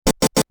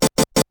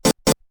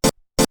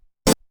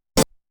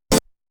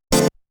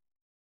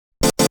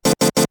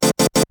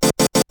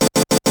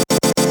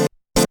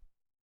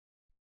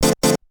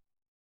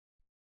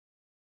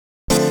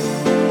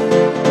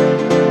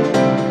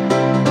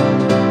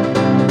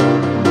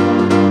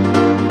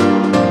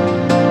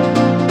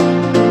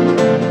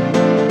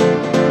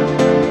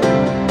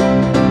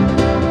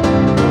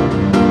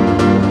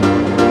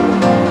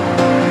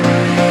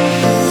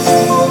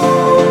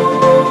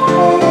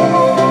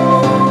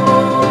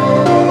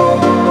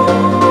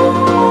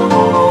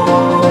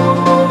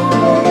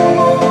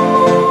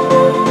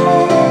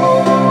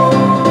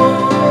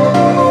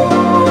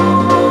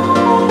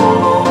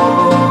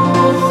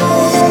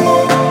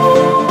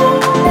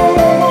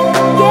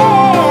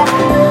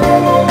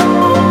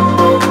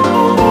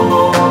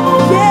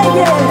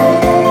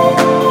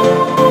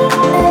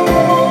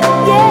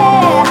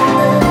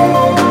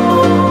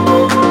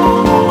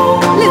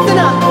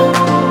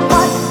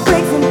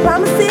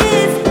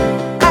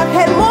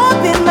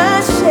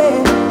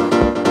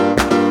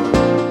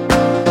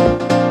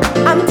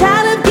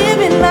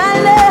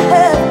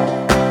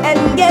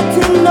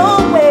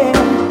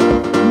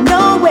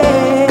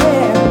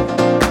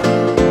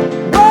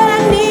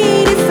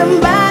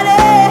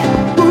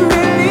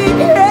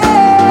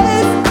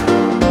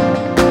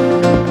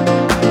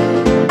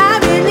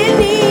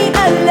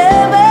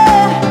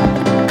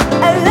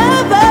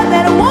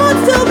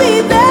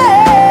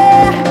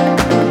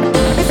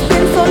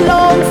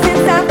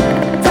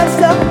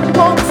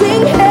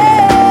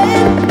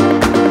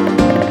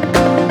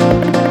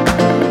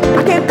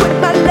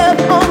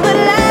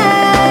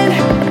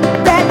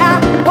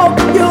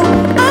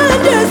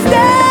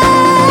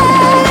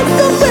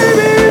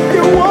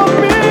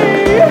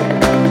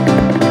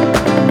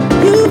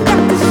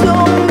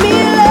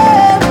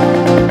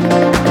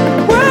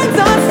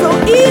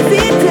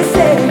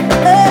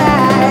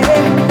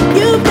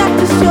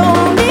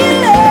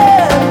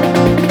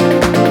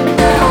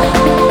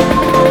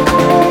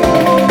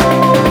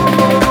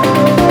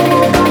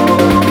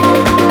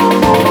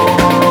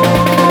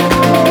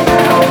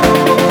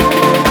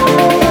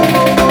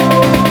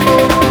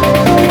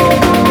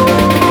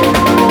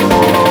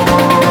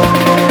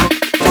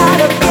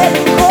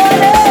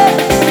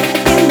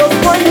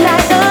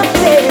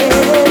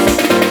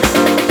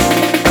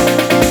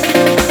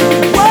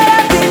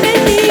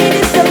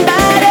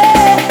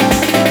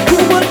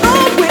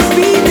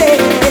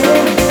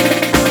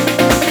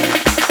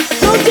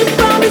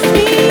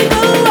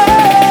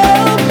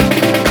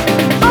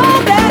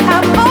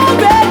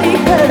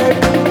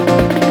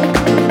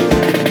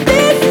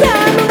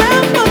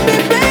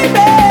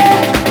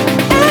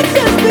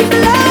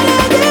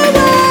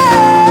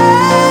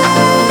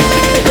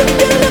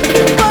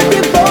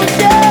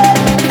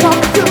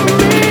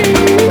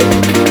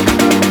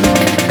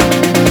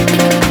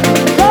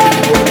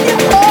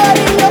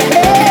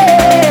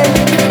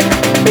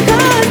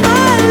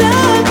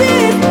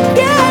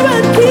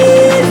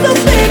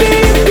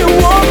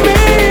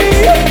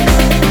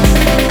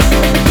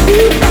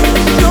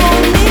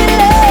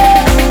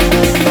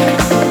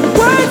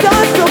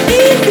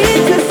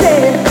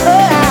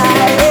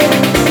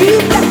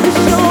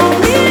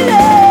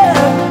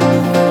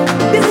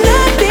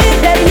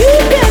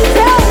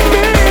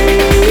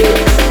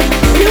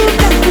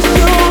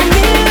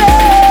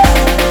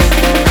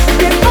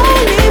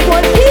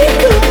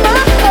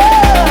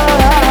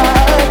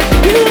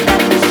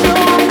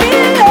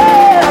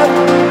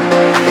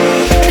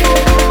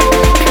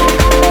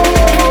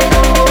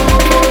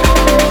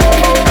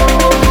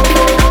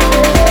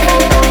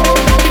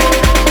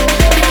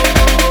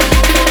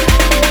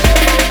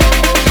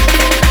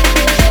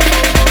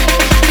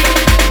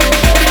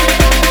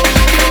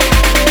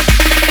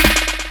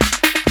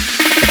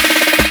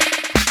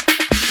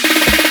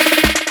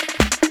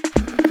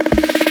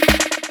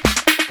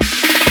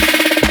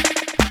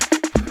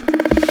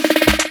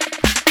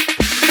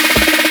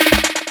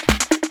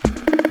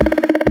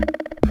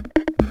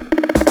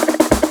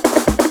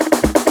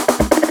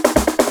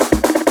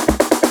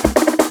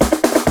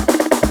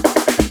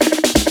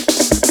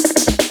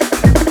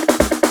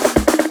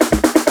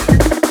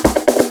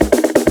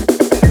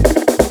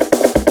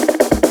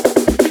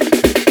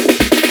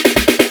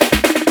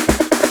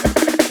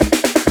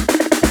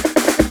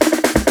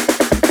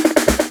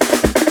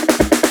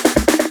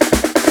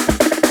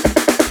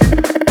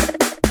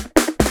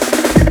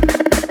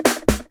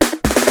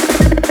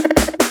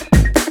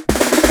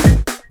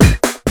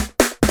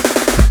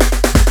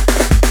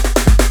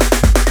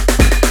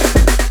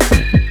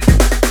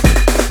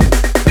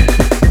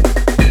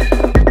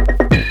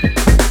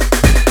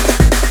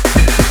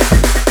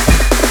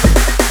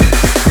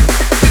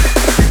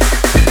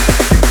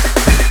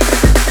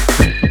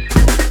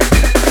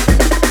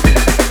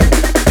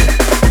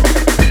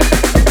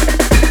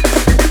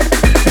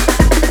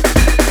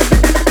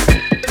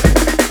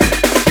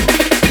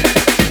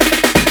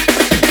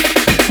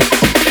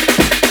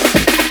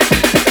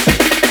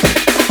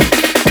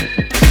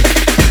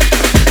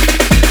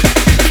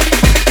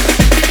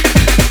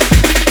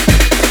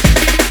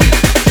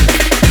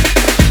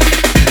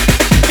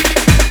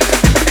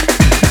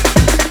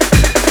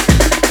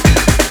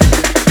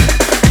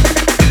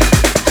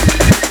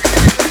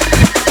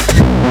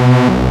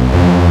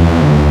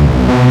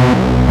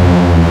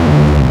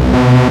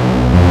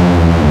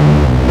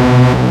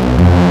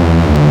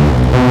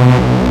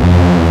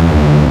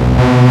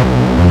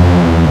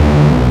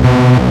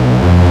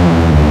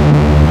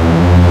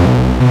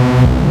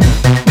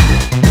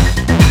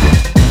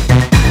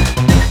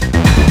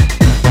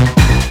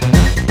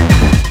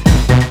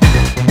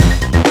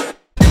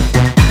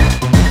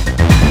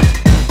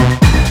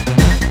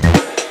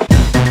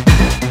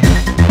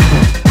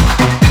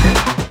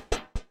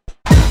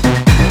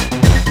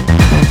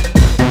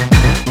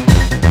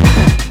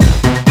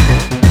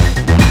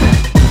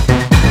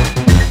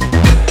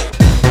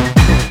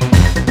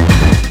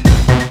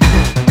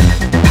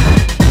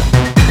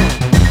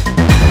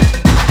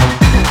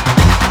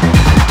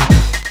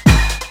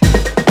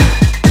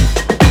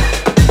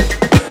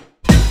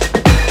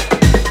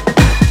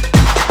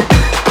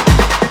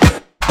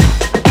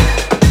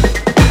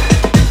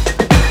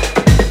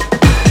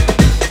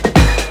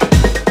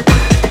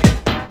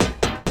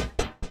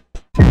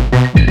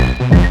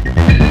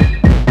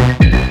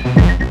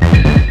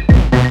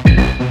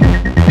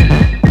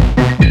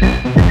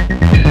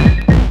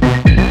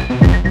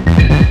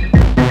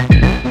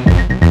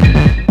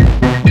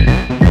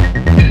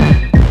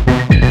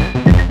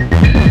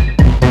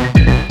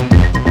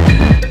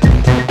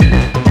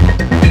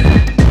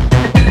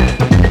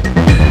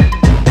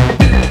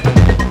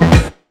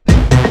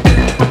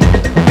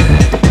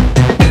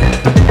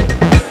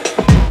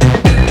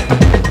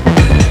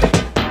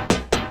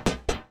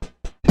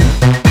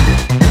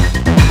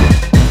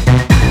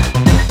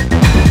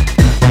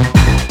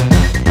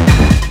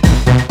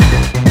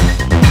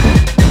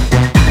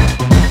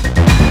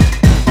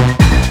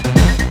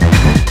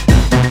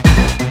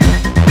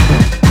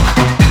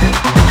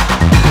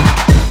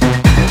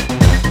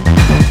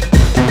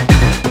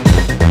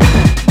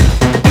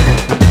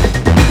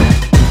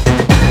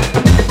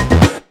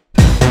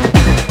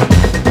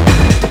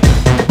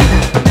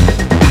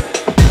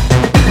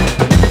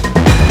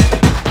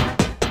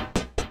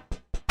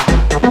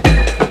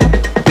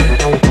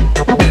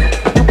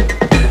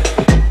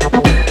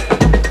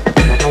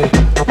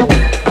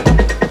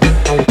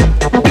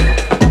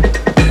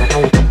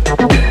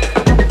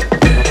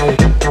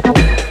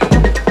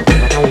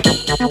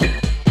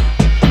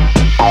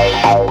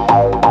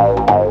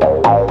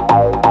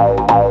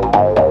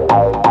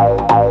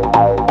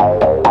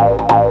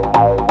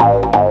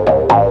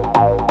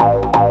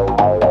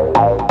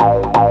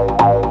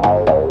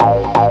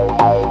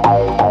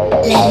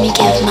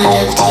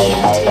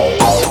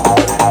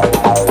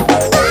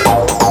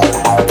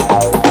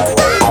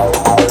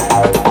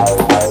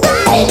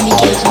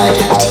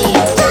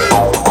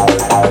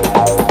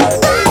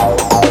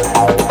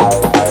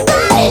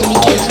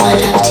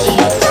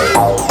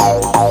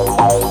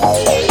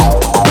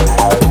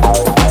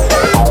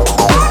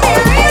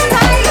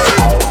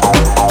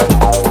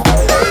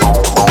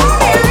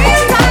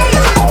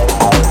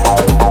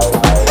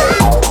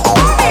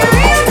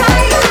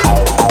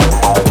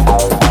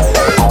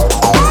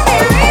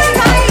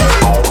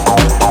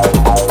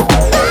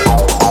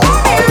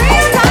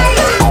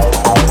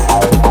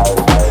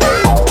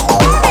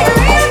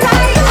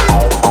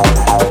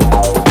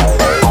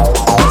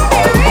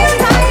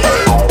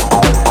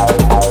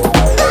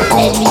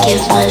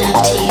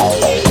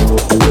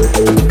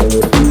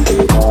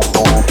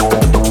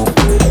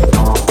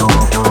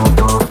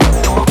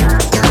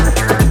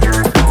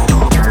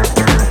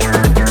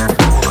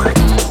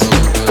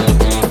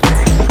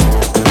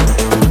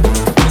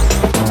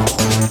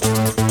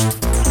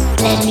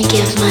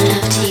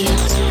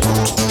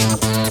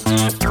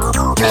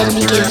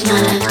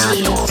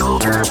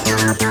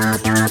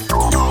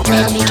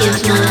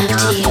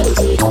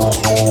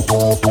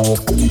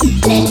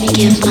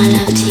give my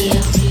love to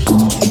you.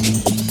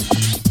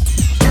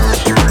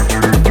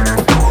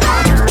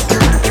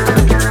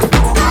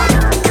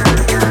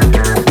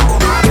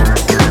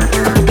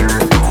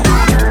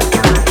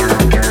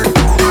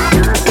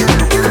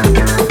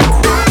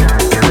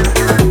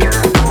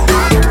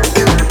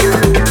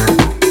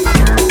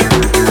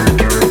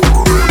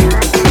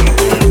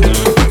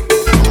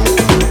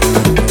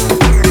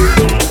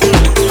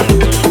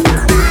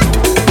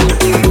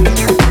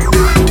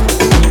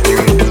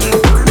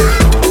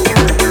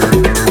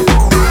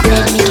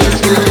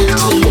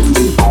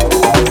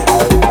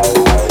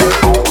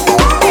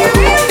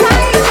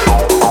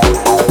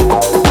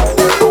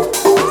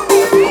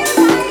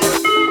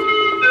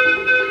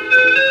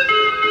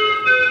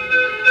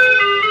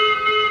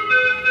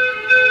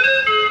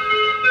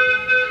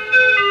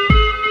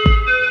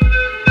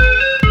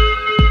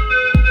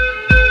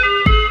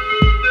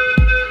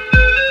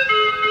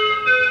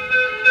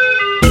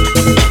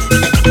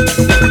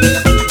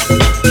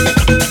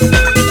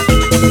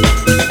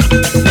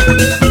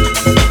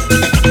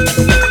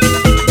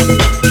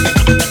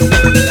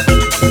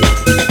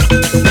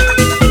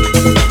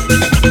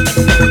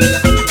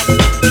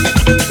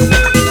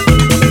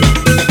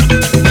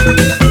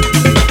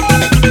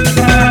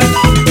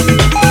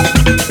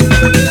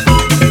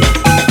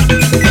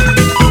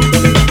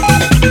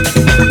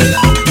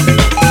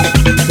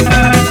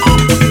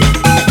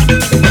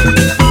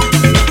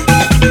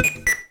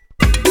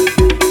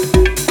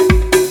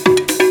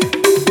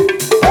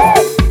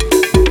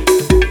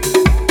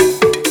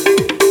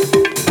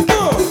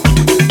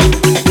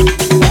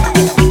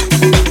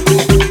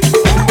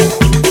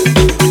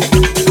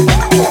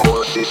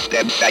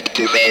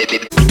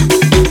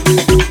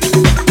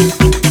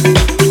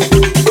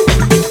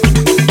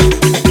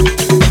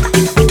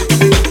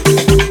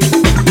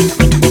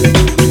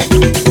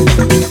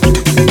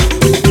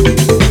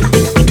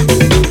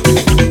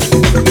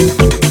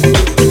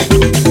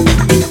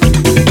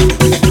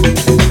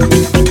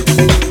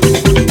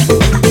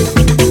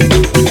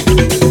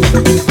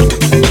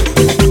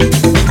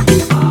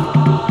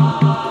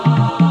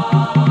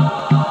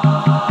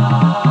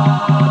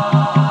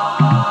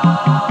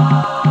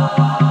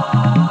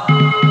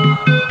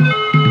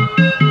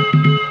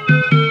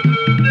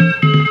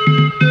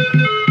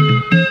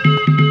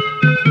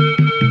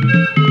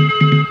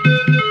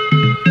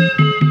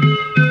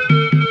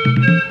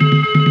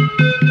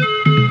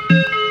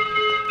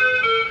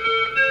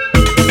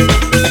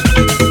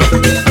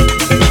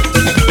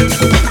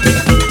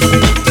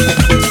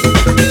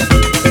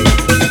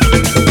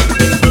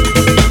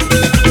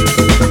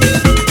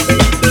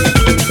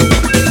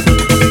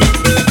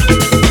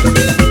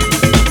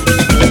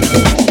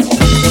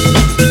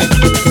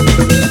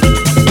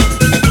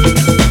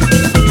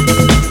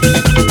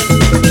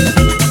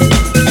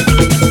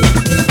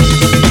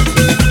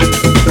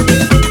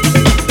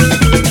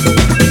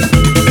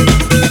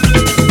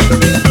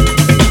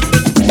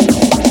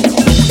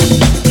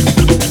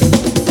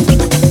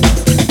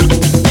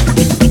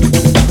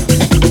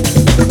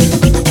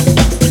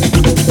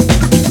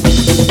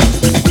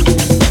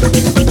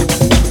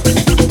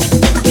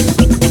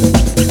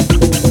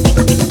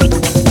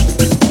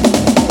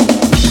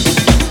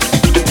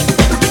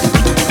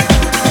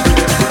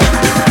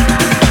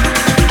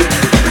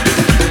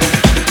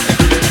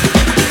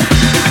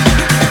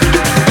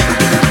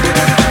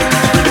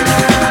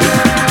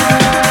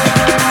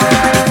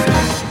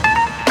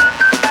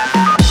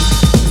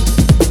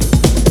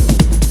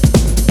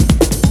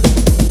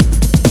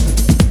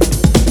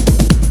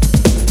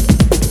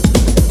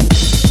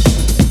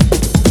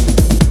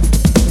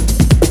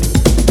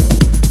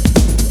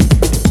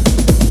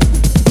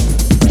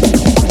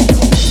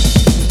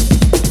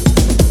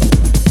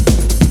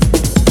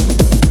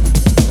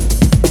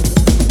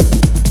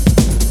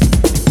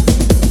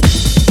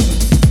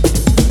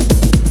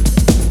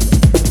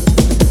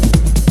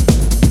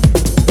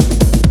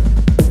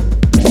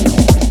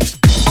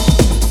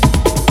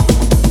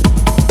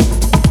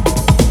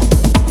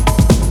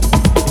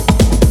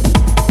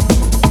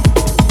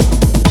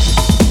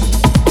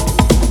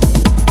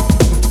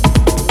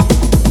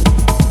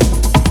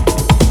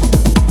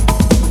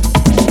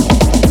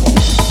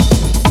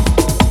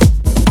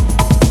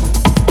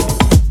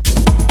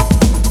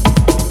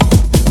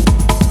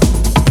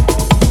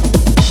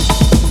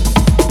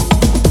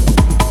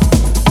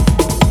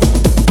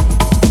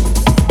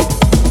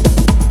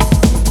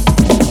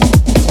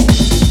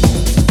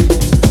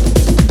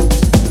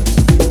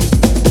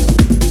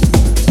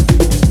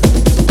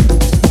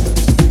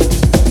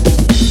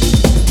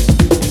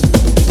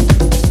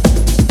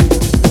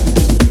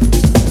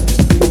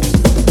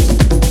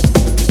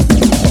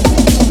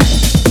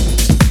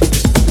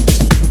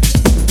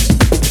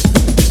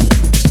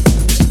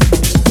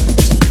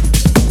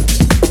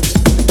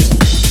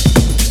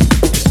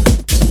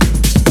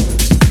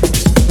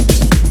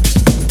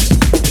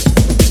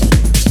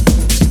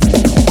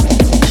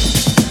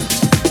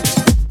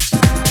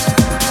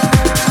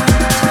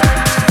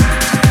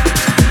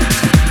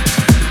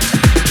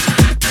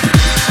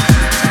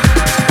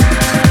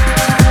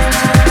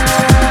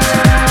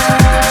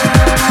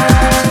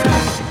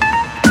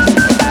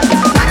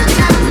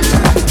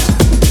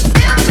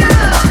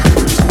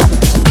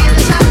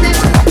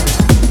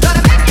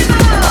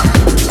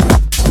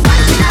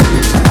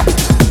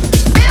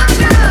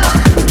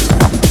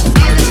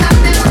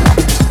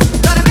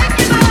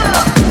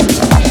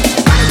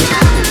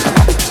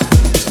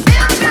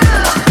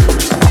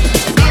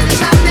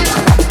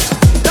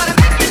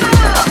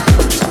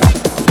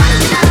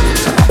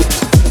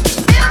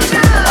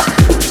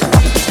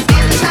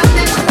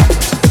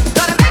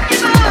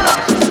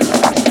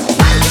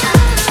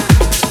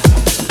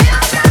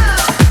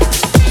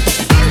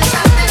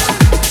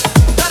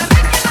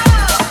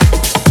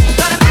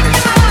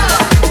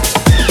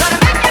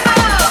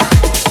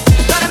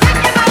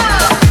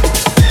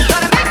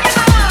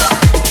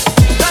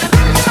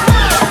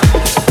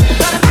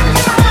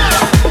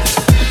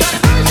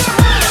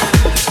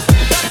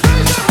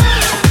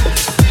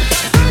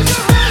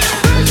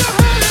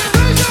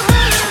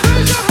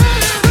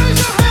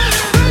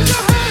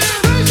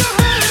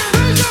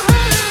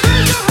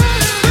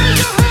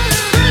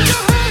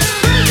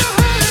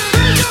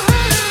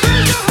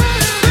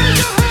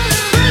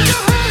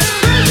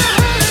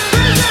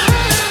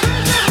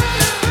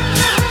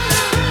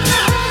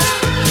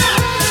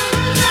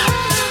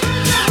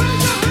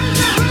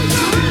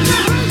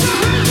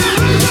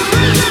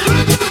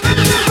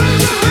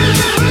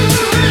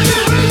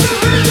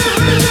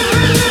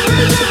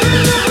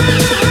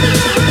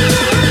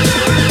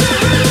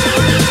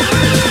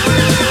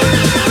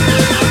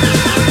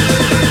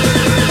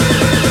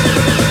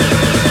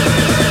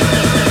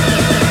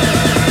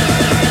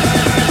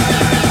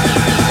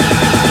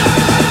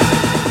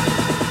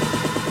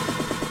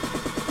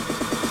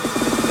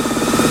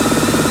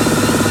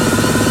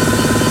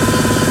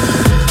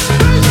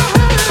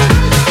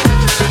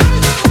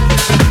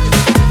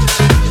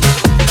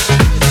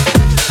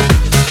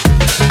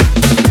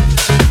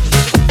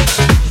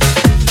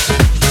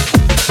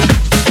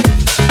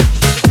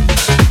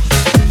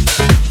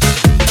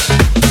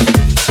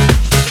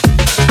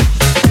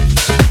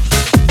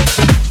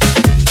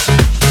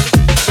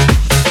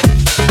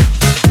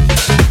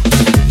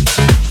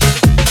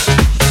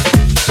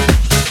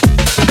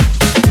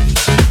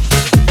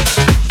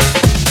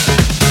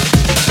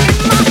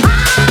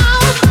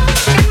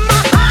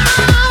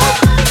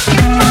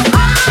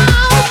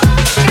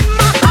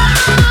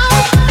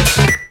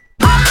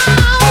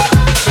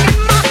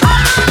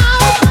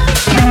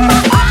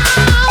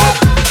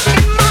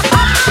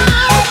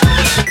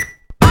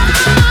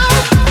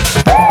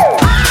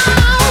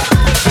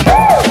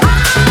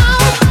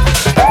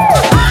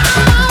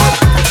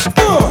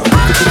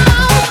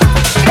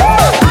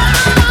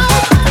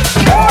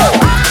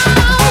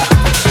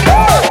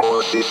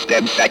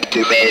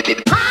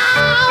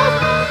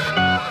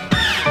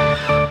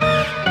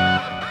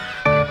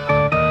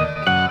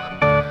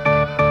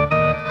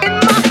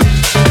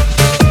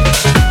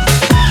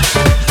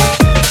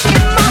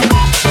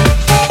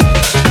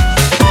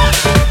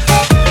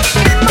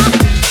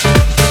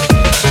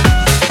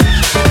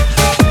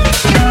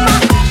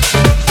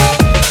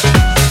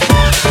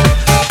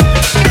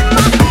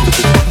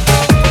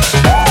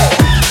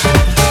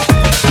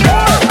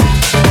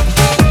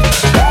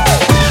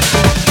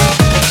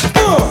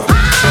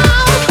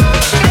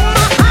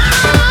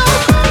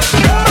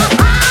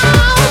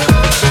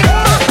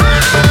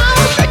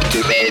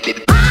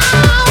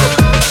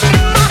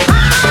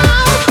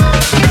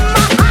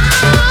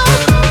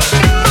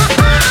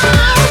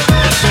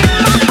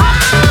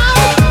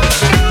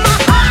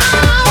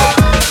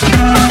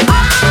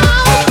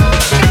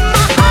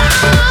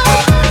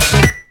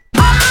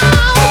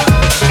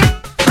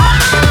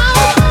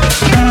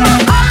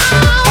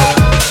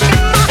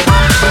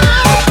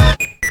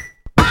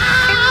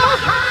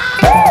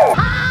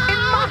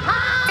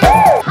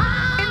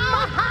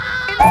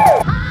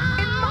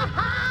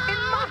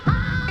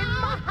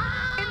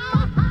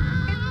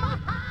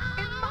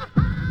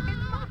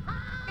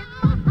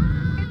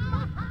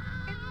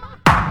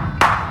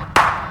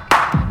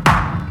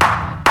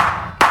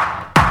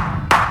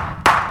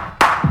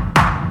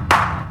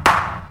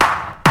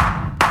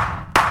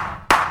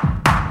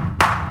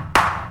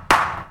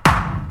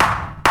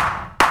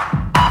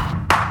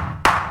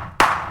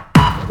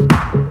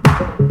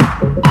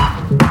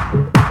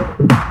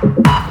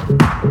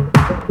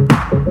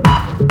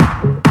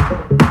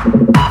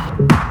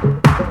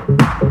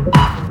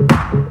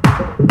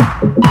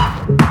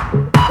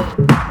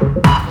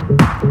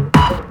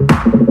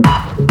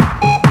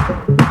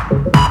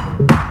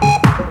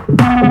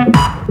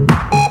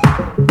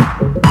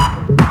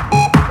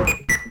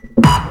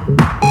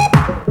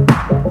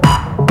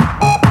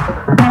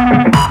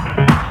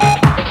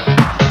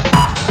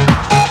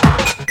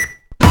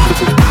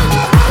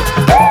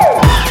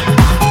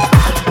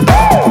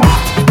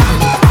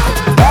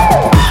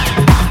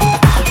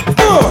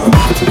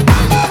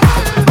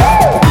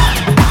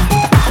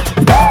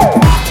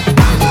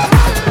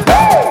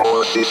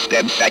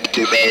 gets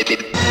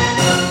activated.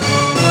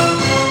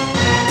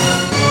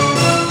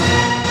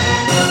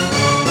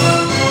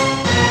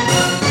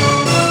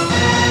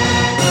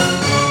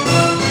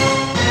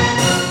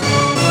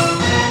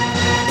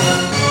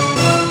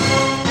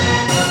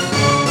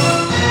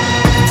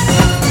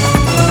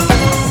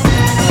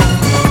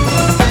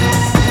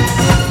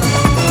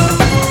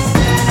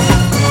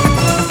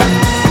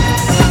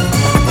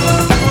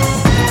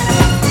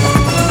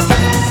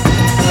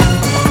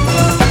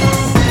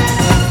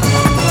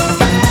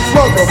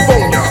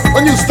 A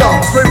new style,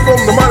 straight from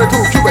the minor to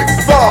cubic.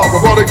 Far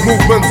robotic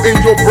movements in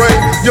your brain.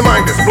 Your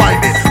mind is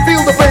blinded.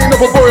 Feel the pain of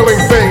a boiling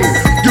vein.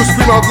 You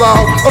scream out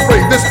loud,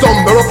 afraid this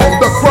thunder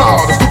upon the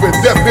crowd. A stupid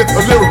deaf with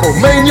a lyrical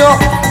mania.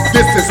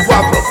 This is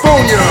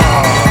quadrophonia.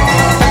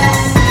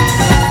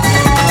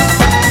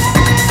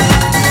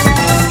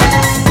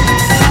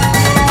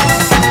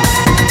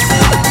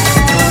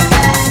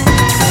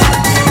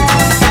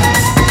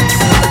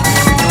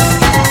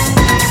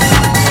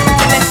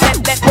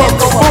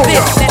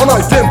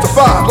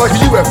 Unidentified like a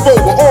UFO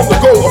or on the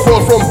go, a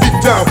force from deep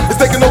down. It's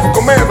taking over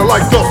command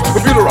like dust,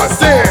 computerized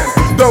sand.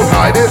 Don't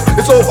hide it,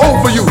 it's all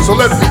over you, so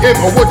let me in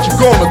on what you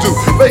gonna do.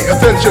 Pay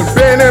attention,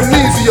 ban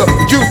amnesia,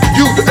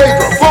 you the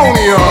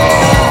agrophonia.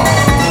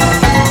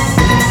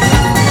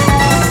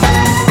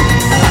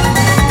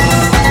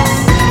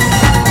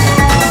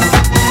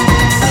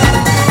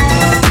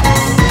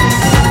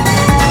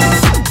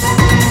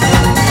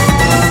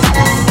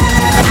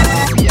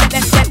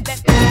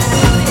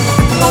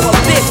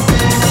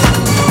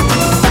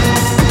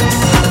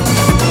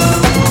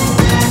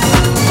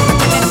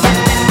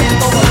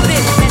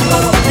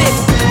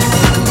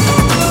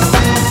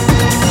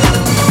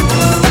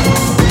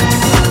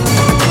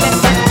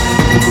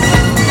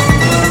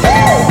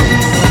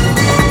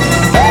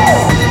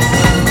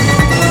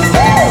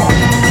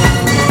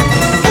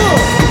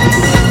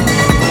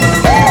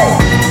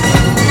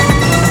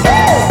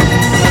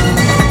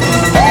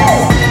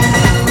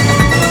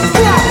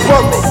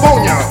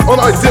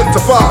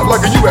 Unidentified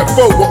like a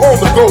UFO, we're on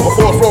the go, a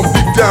force from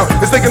deep down.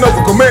 It's taking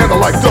over command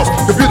like dust,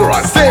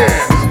 computerized sand.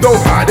 Don't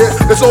hide it,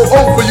 it's all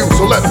over you,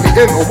 so let me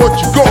in on what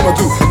you gonna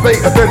do. Pay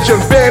attention,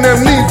 ban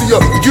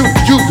amnesia, you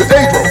the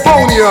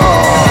agrophonia.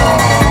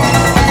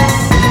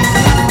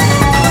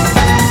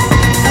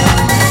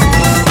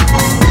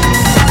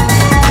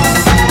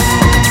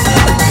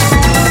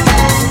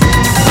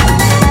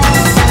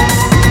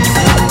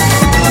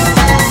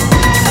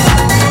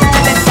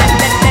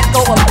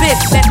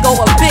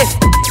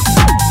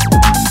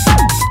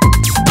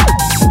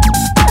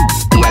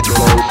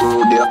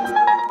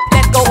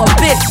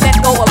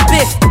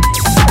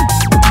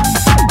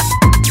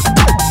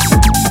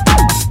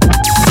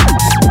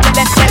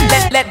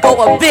 Let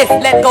go of this.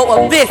 Let go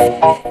of this.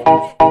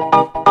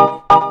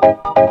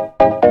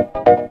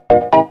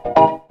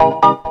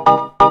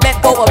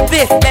 Let go of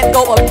this. Let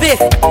go of this.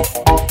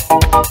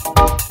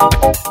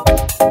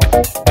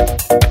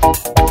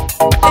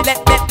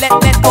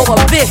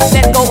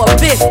 Let go of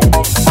this.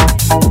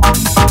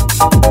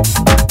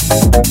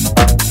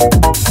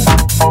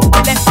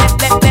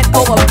 Let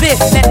go of this.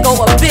 Let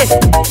go of this.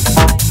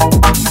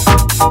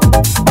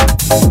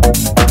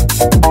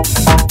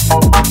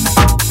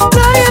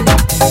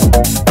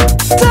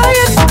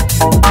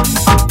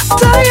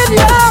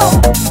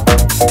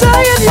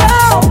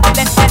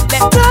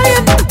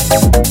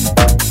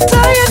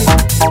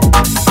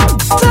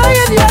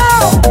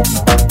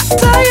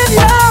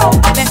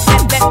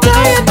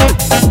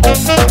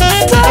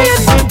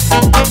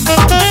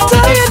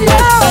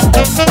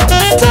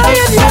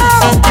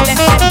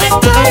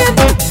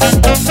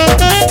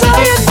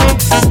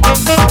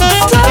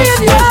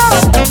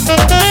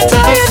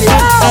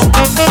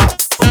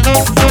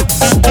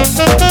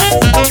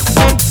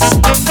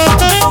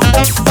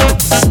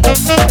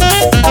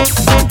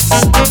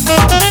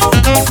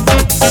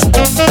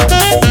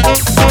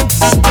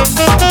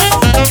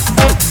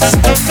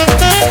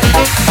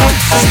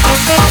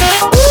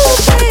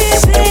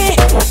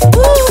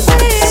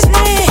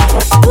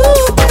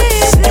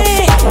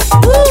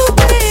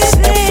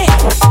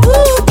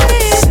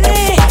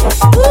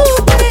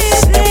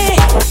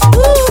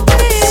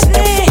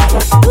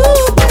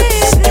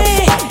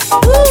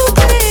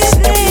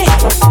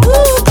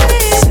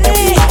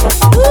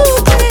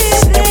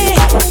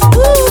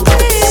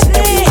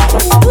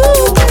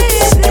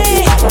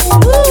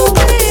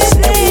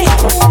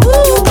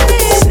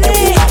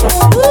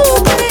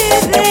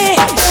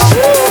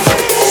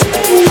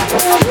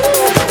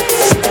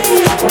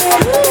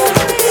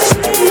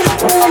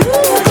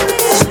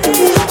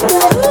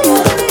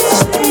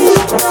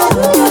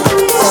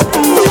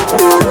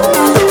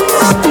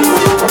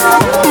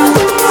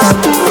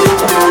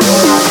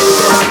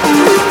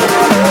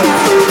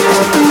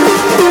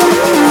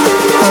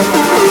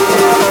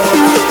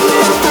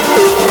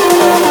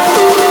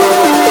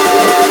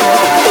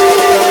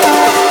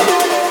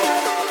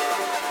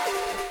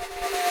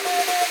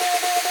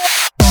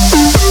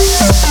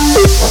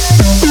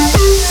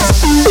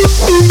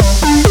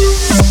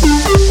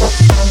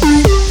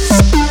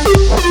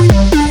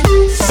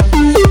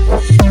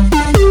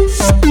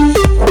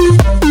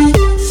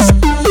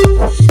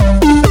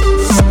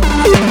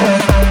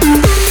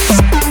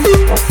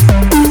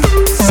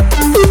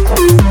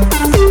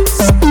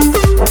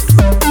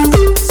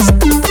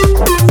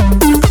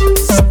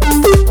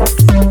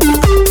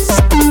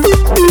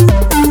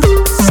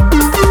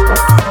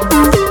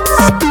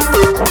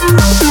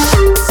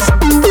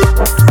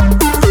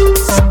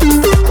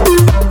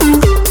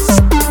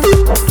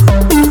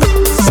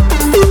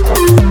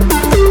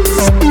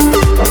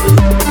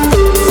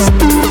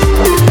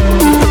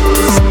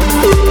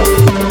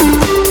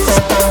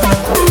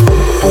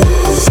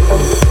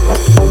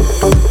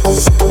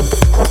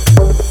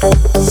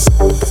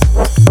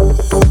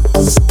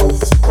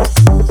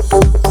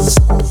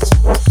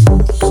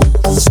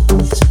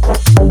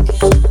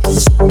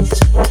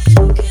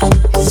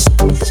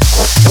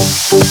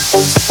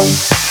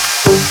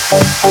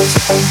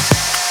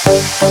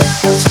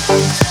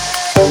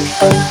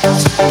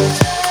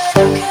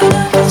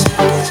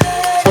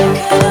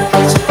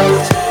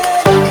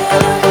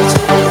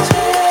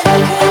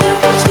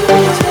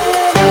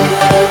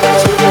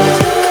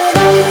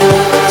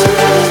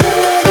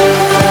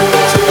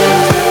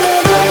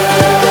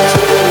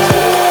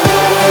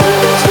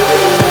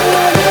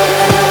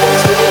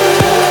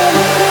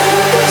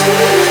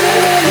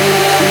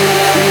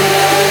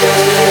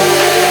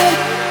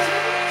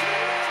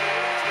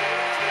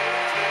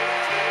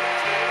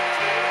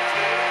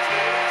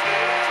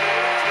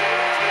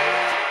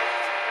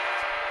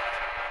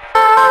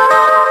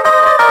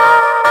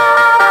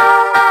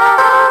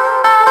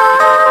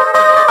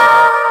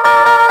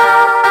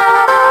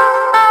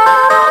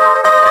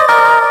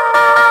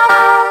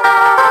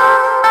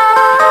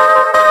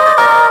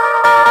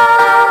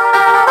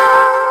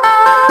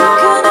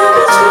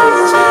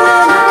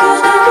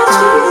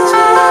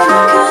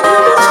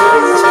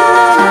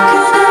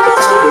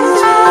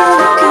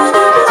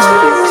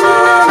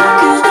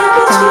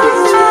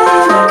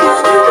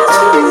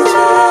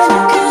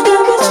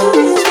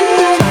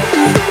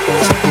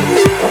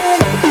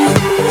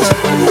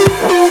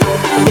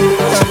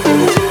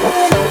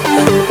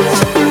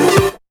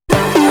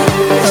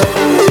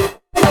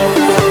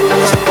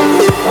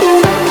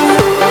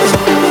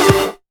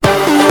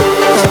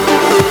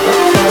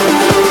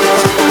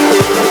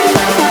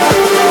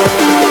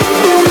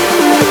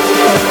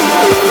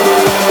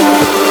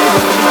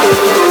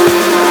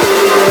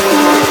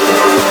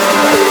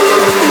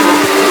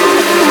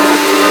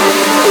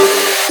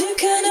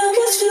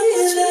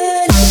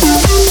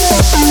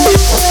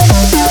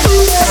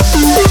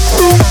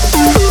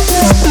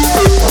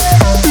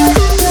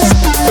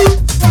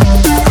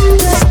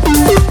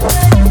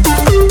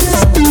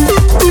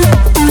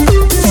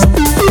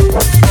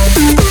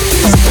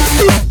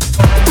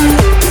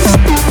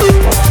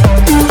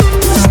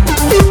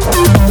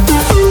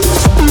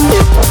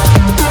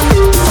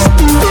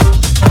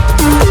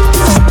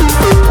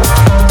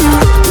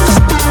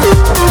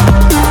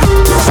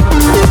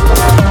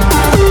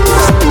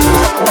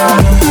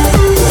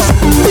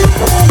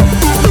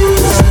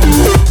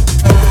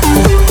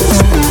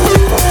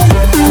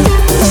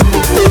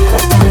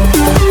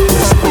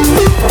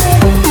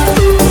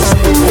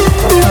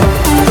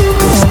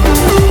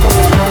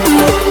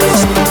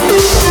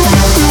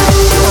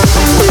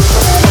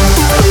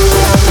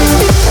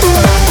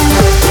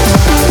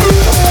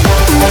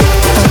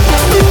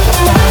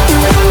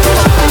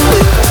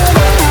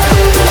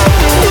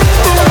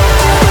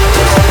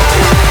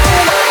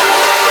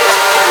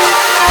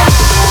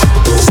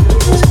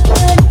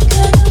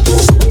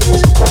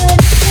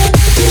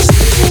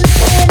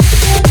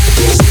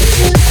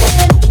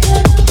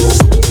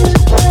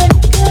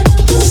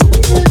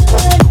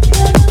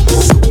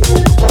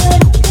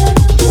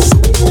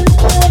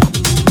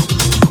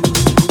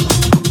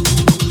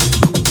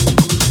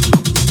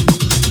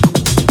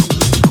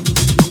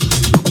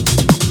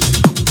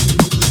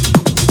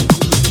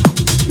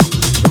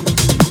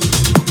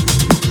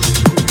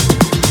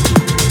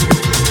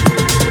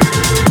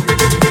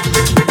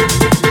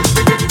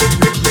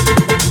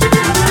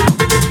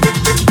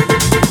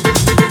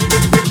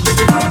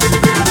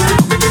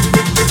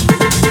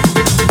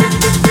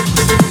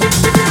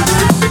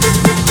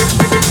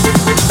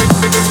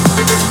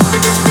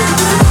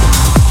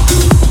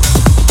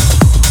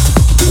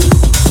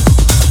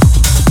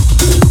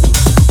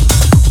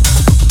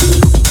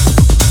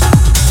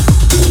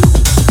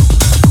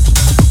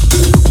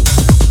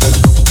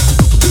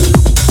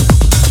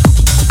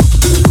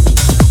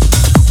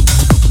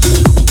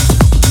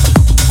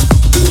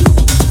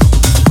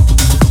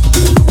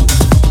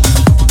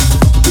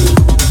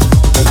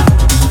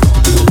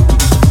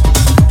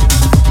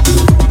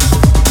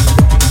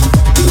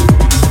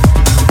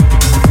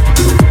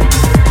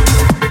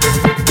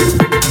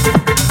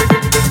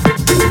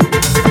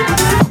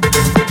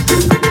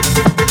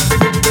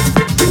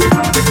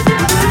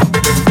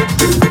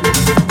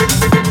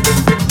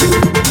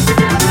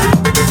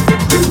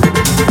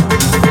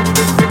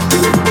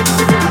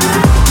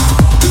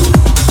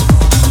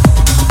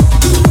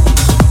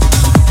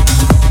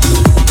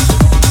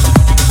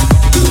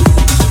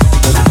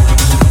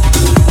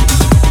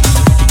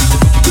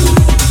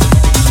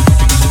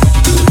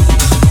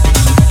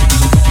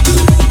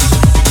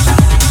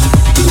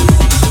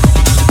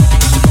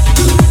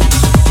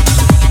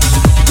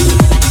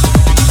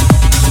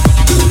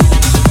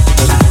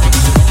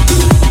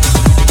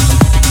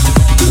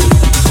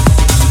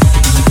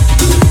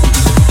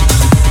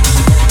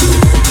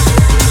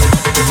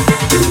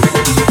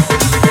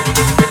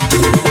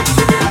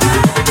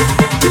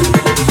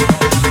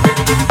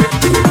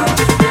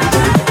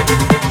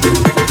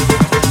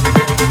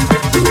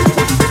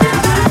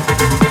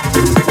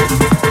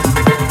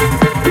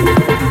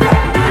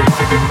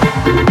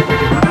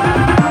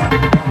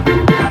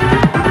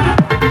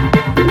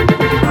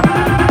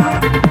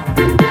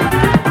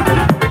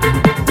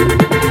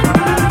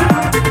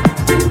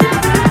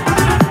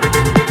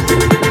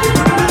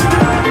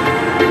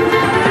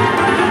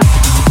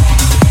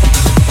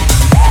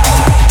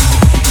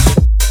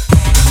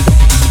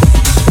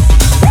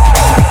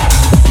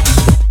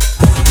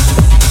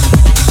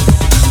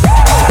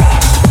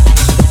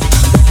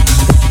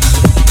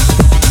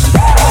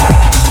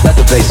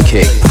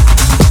 kick.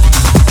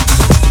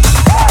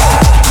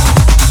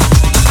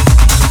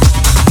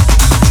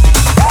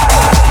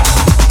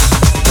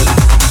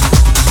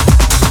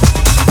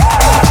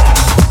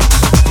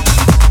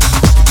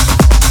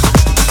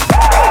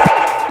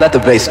 Let the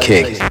bass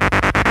kick.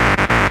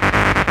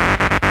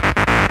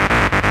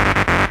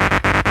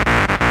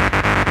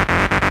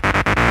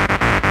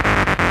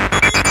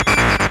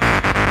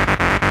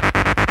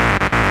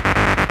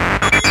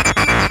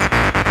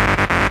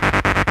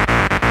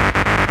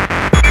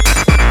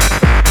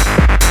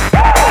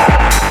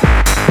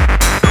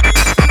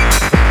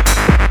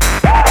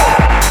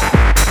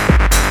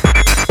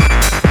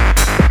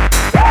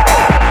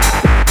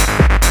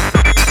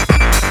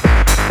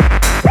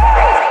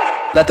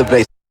 Let the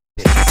bass.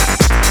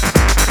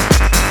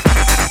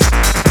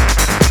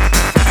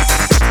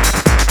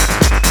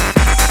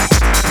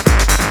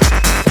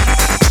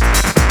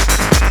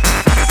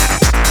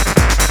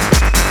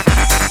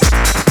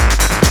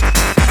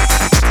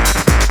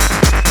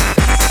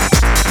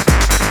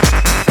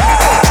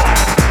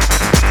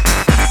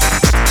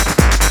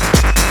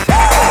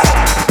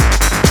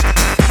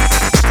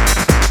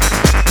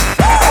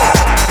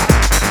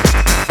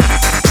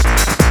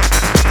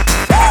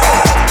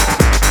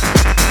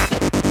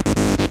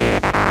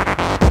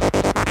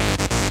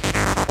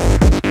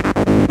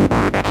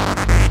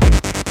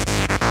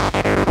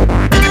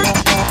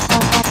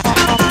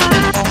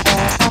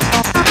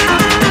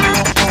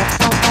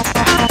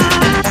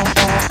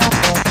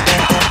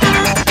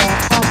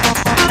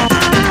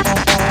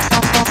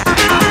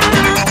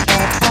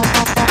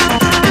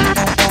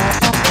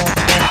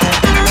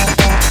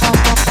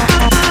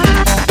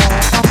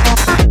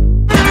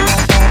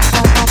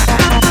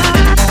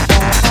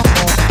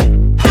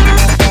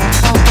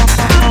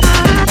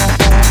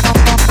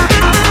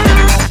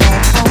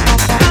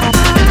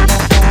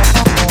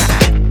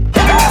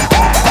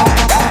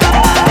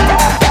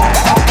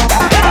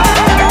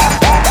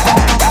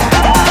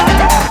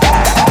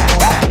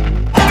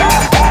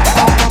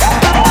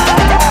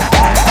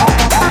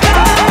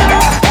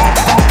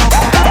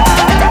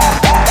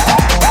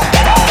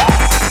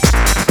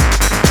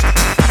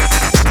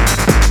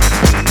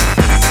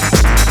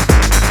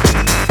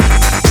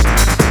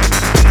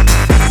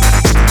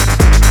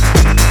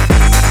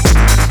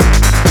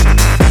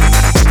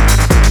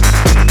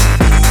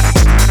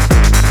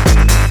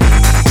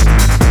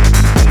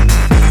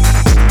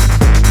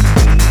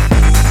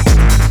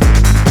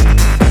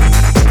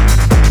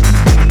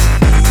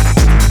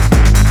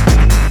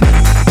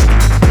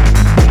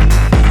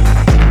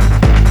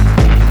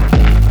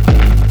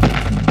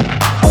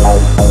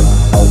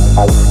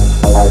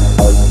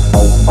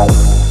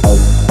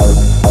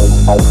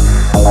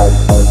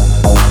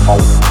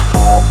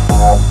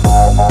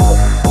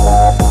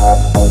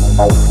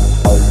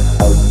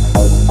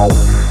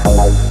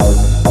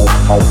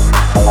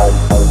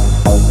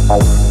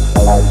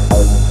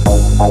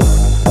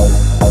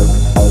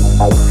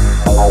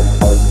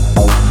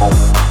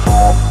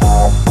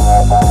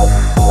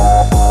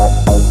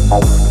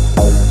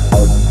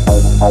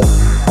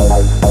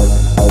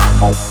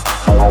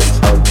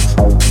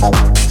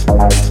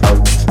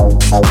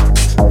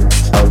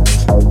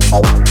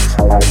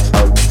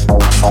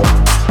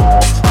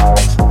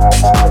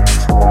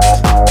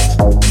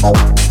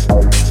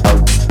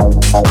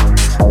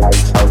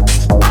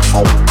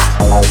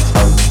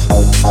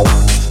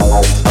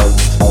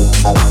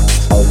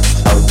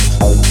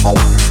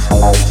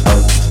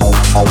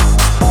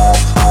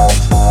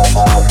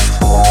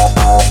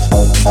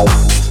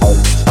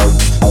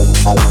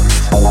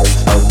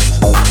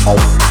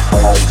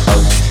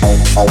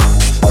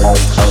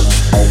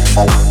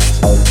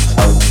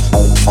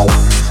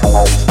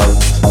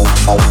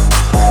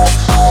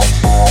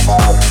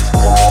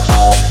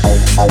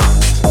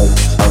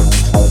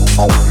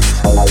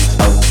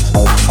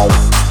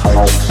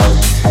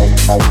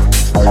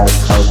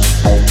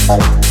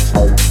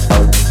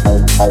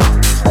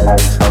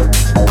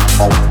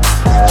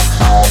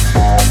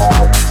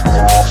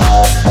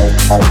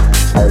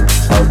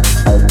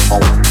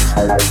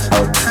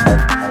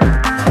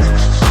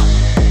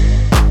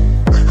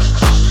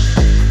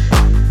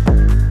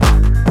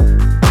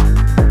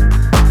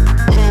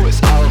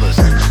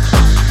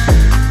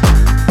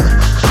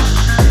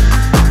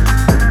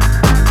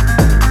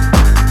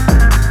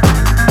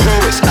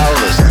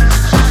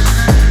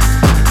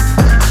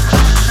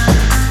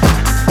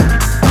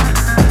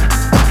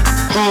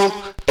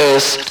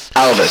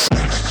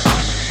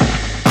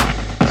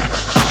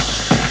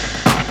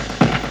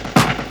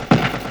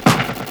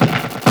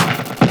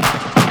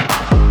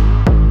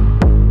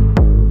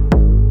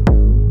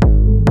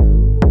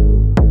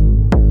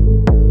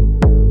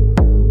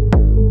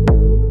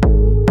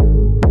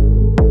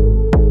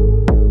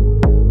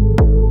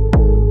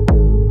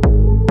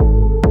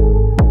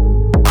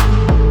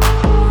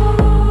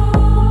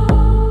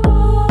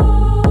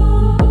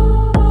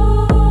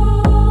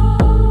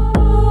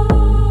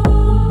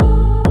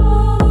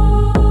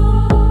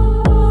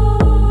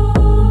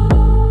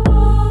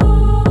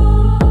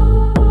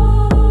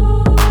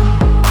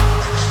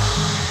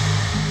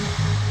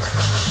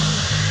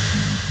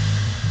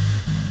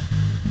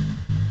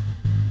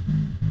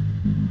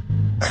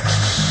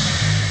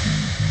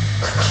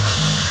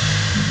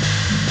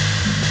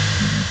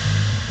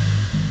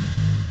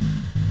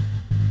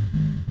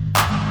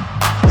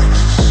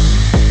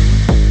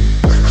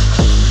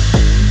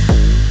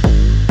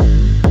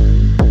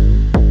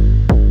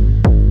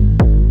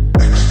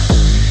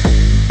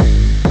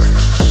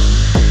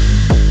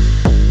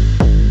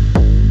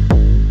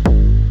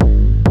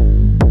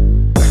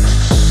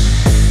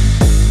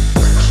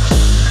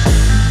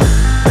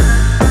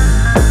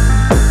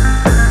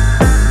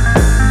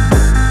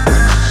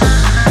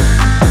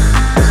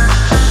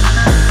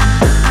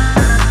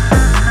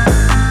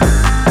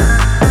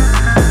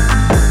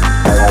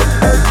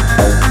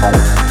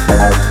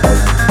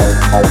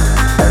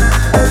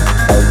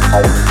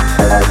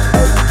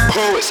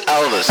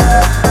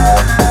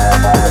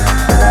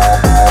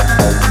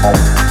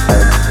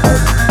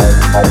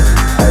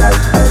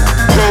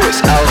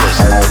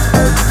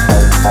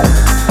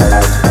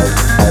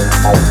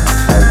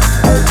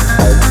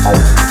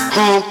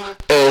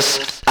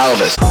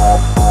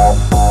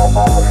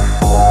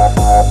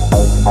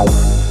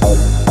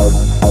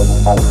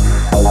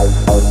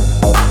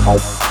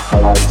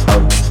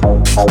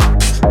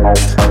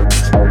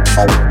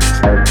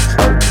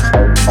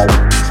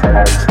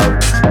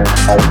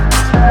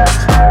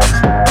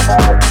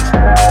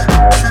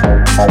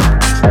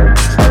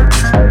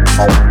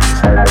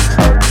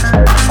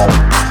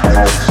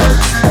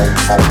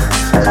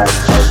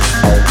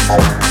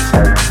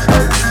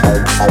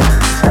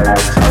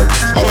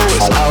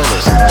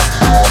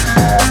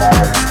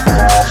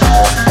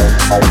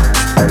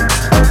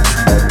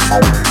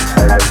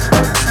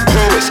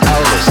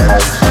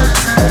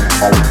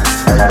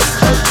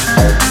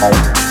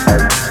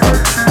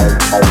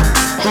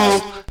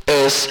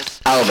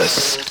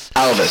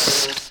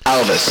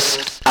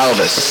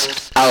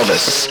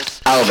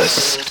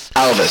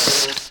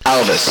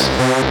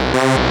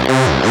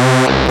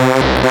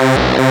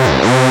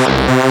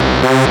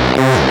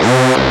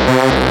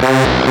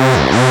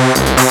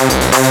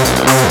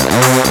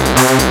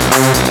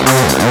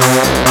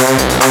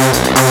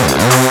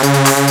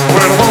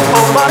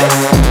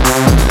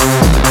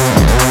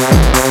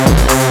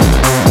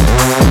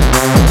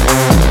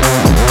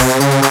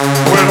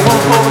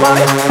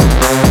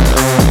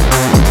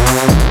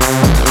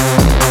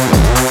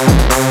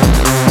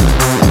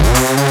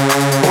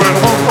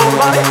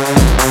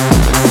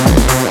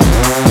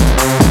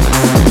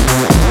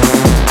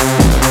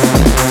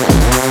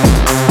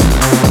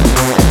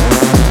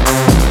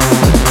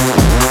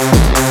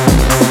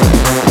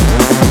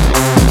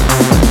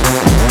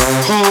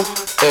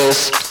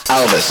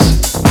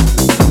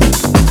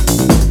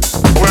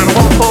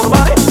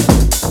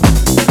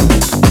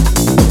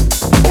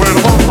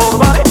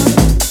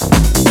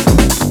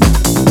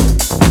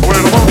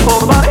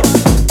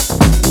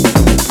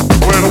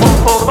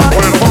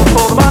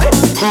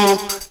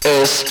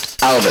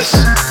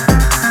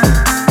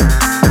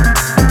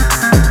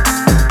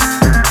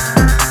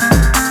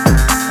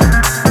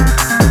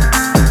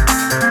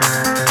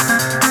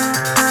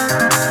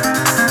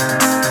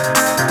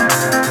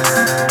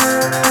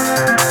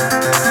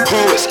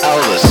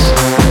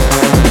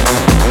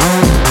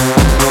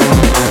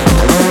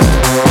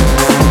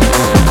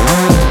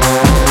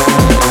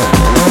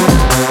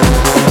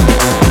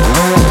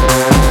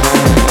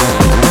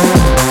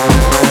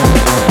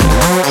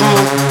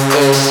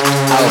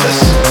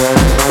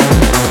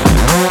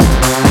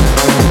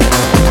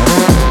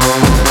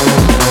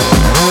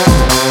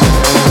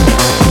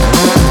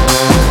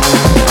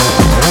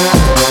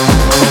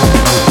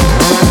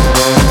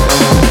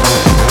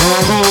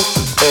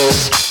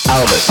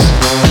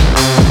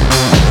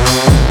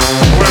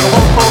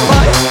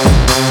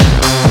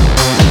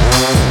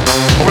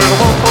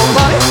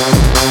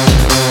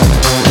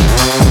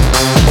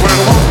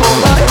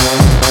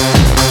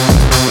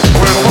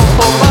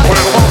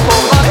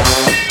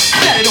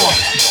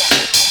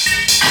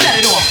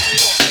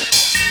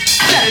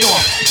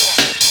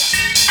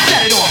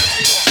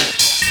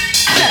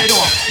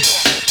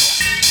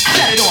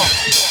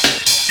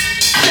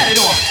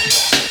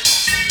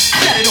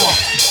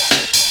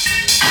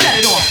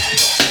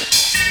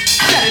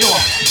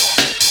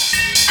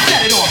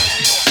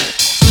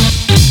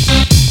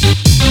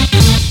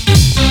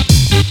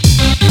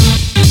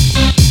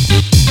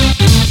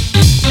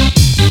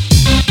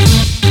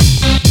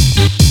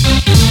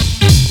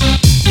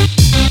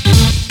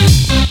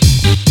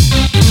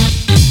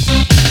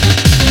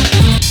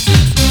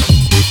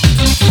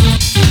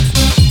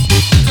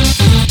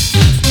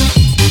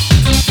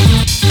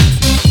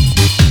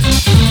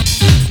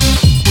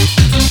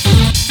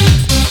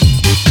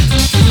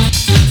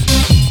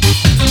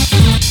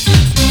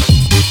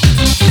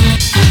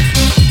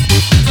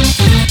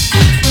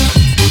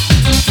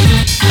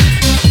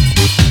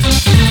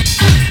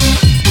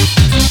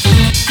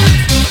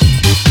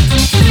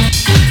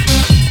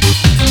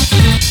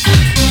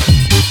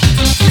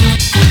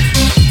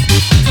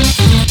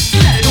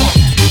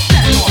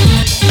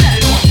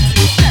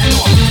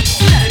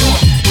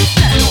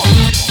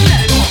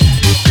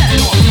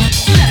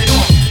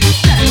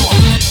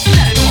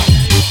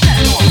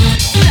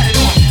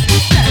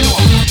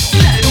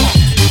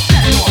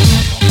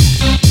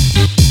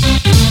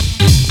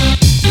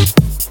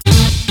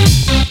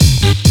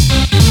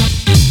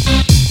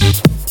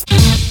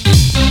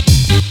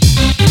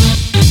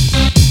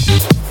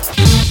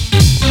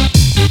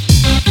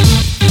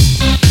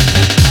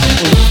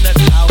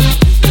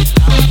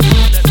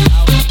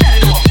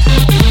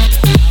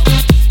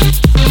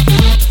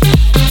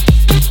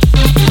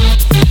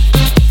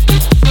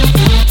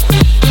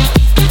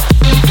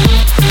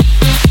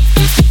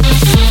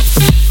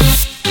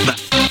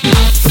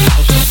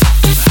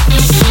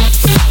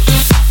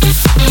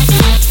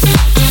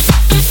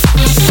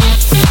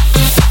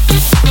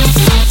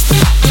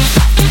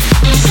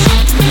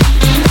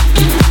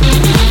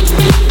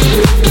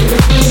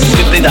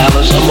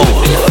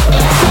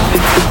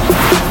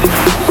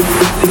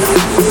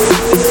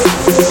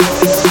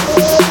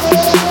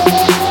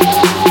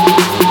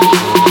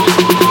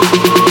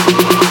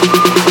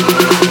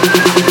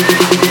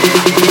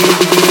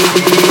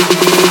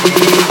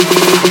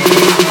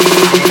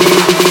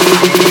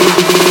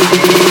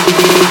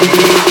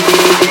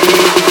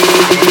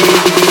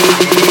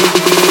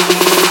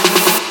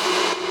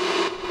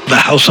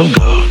 house of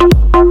God.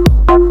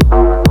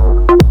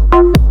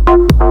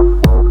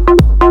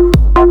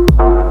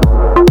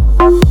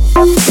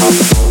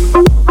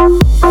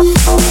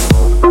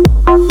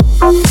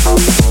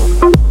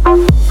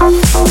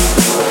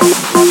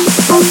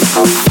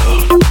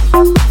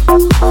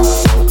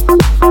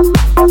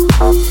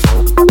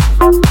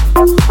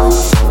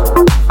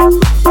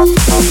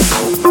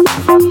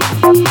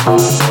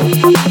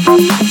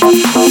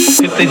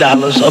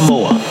 $50 or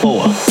more.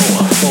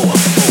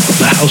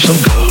 The house of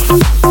God.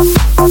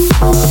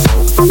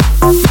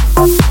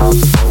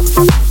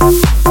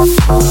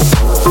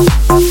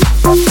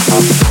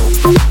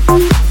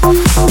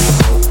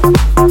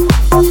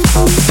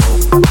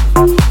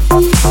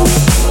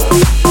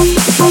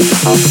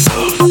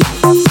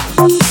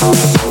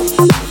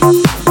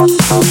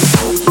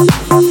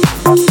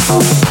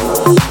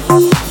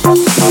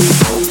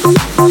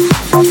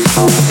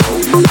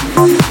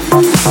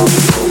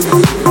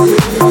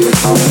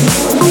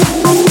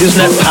 Isn't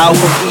that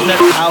powerful? Isn't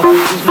that powerful?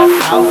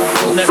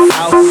 Isn't that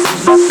powerful?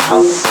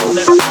 Isn't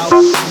that powerful? Isn't that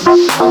powerful?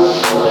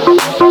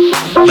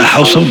 The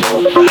house of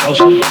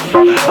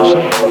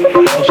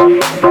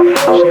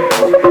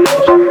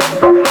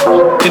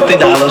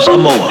 $50 or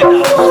more.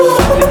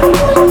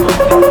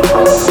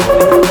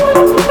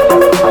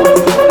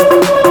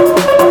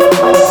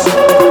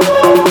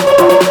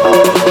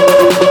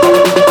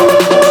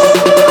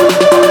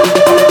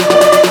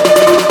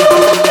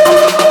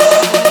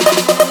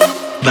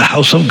 The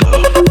house of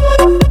God.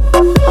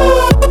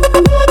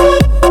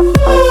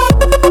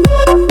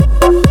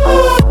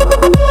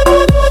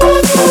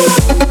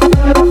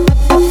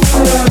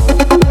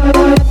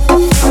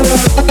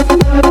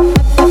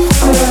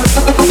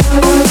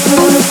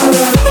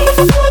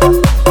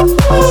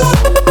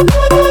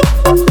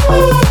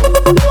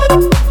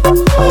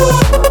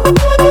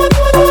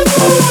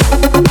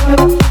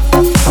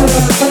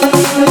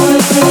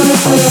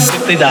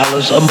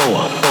 $50 or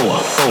more.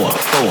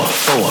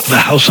 The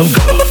house of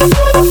God.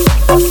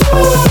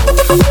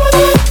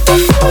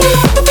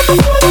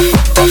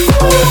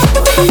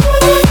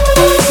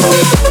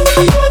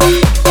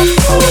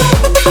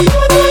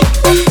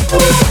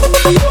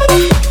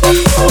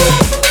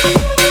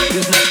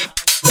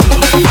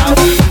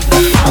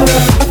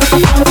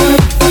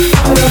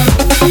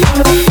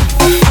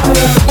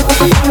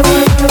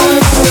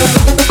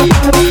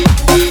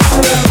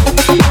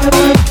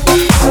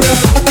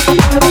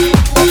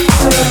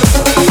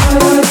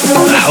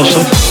 The house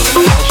of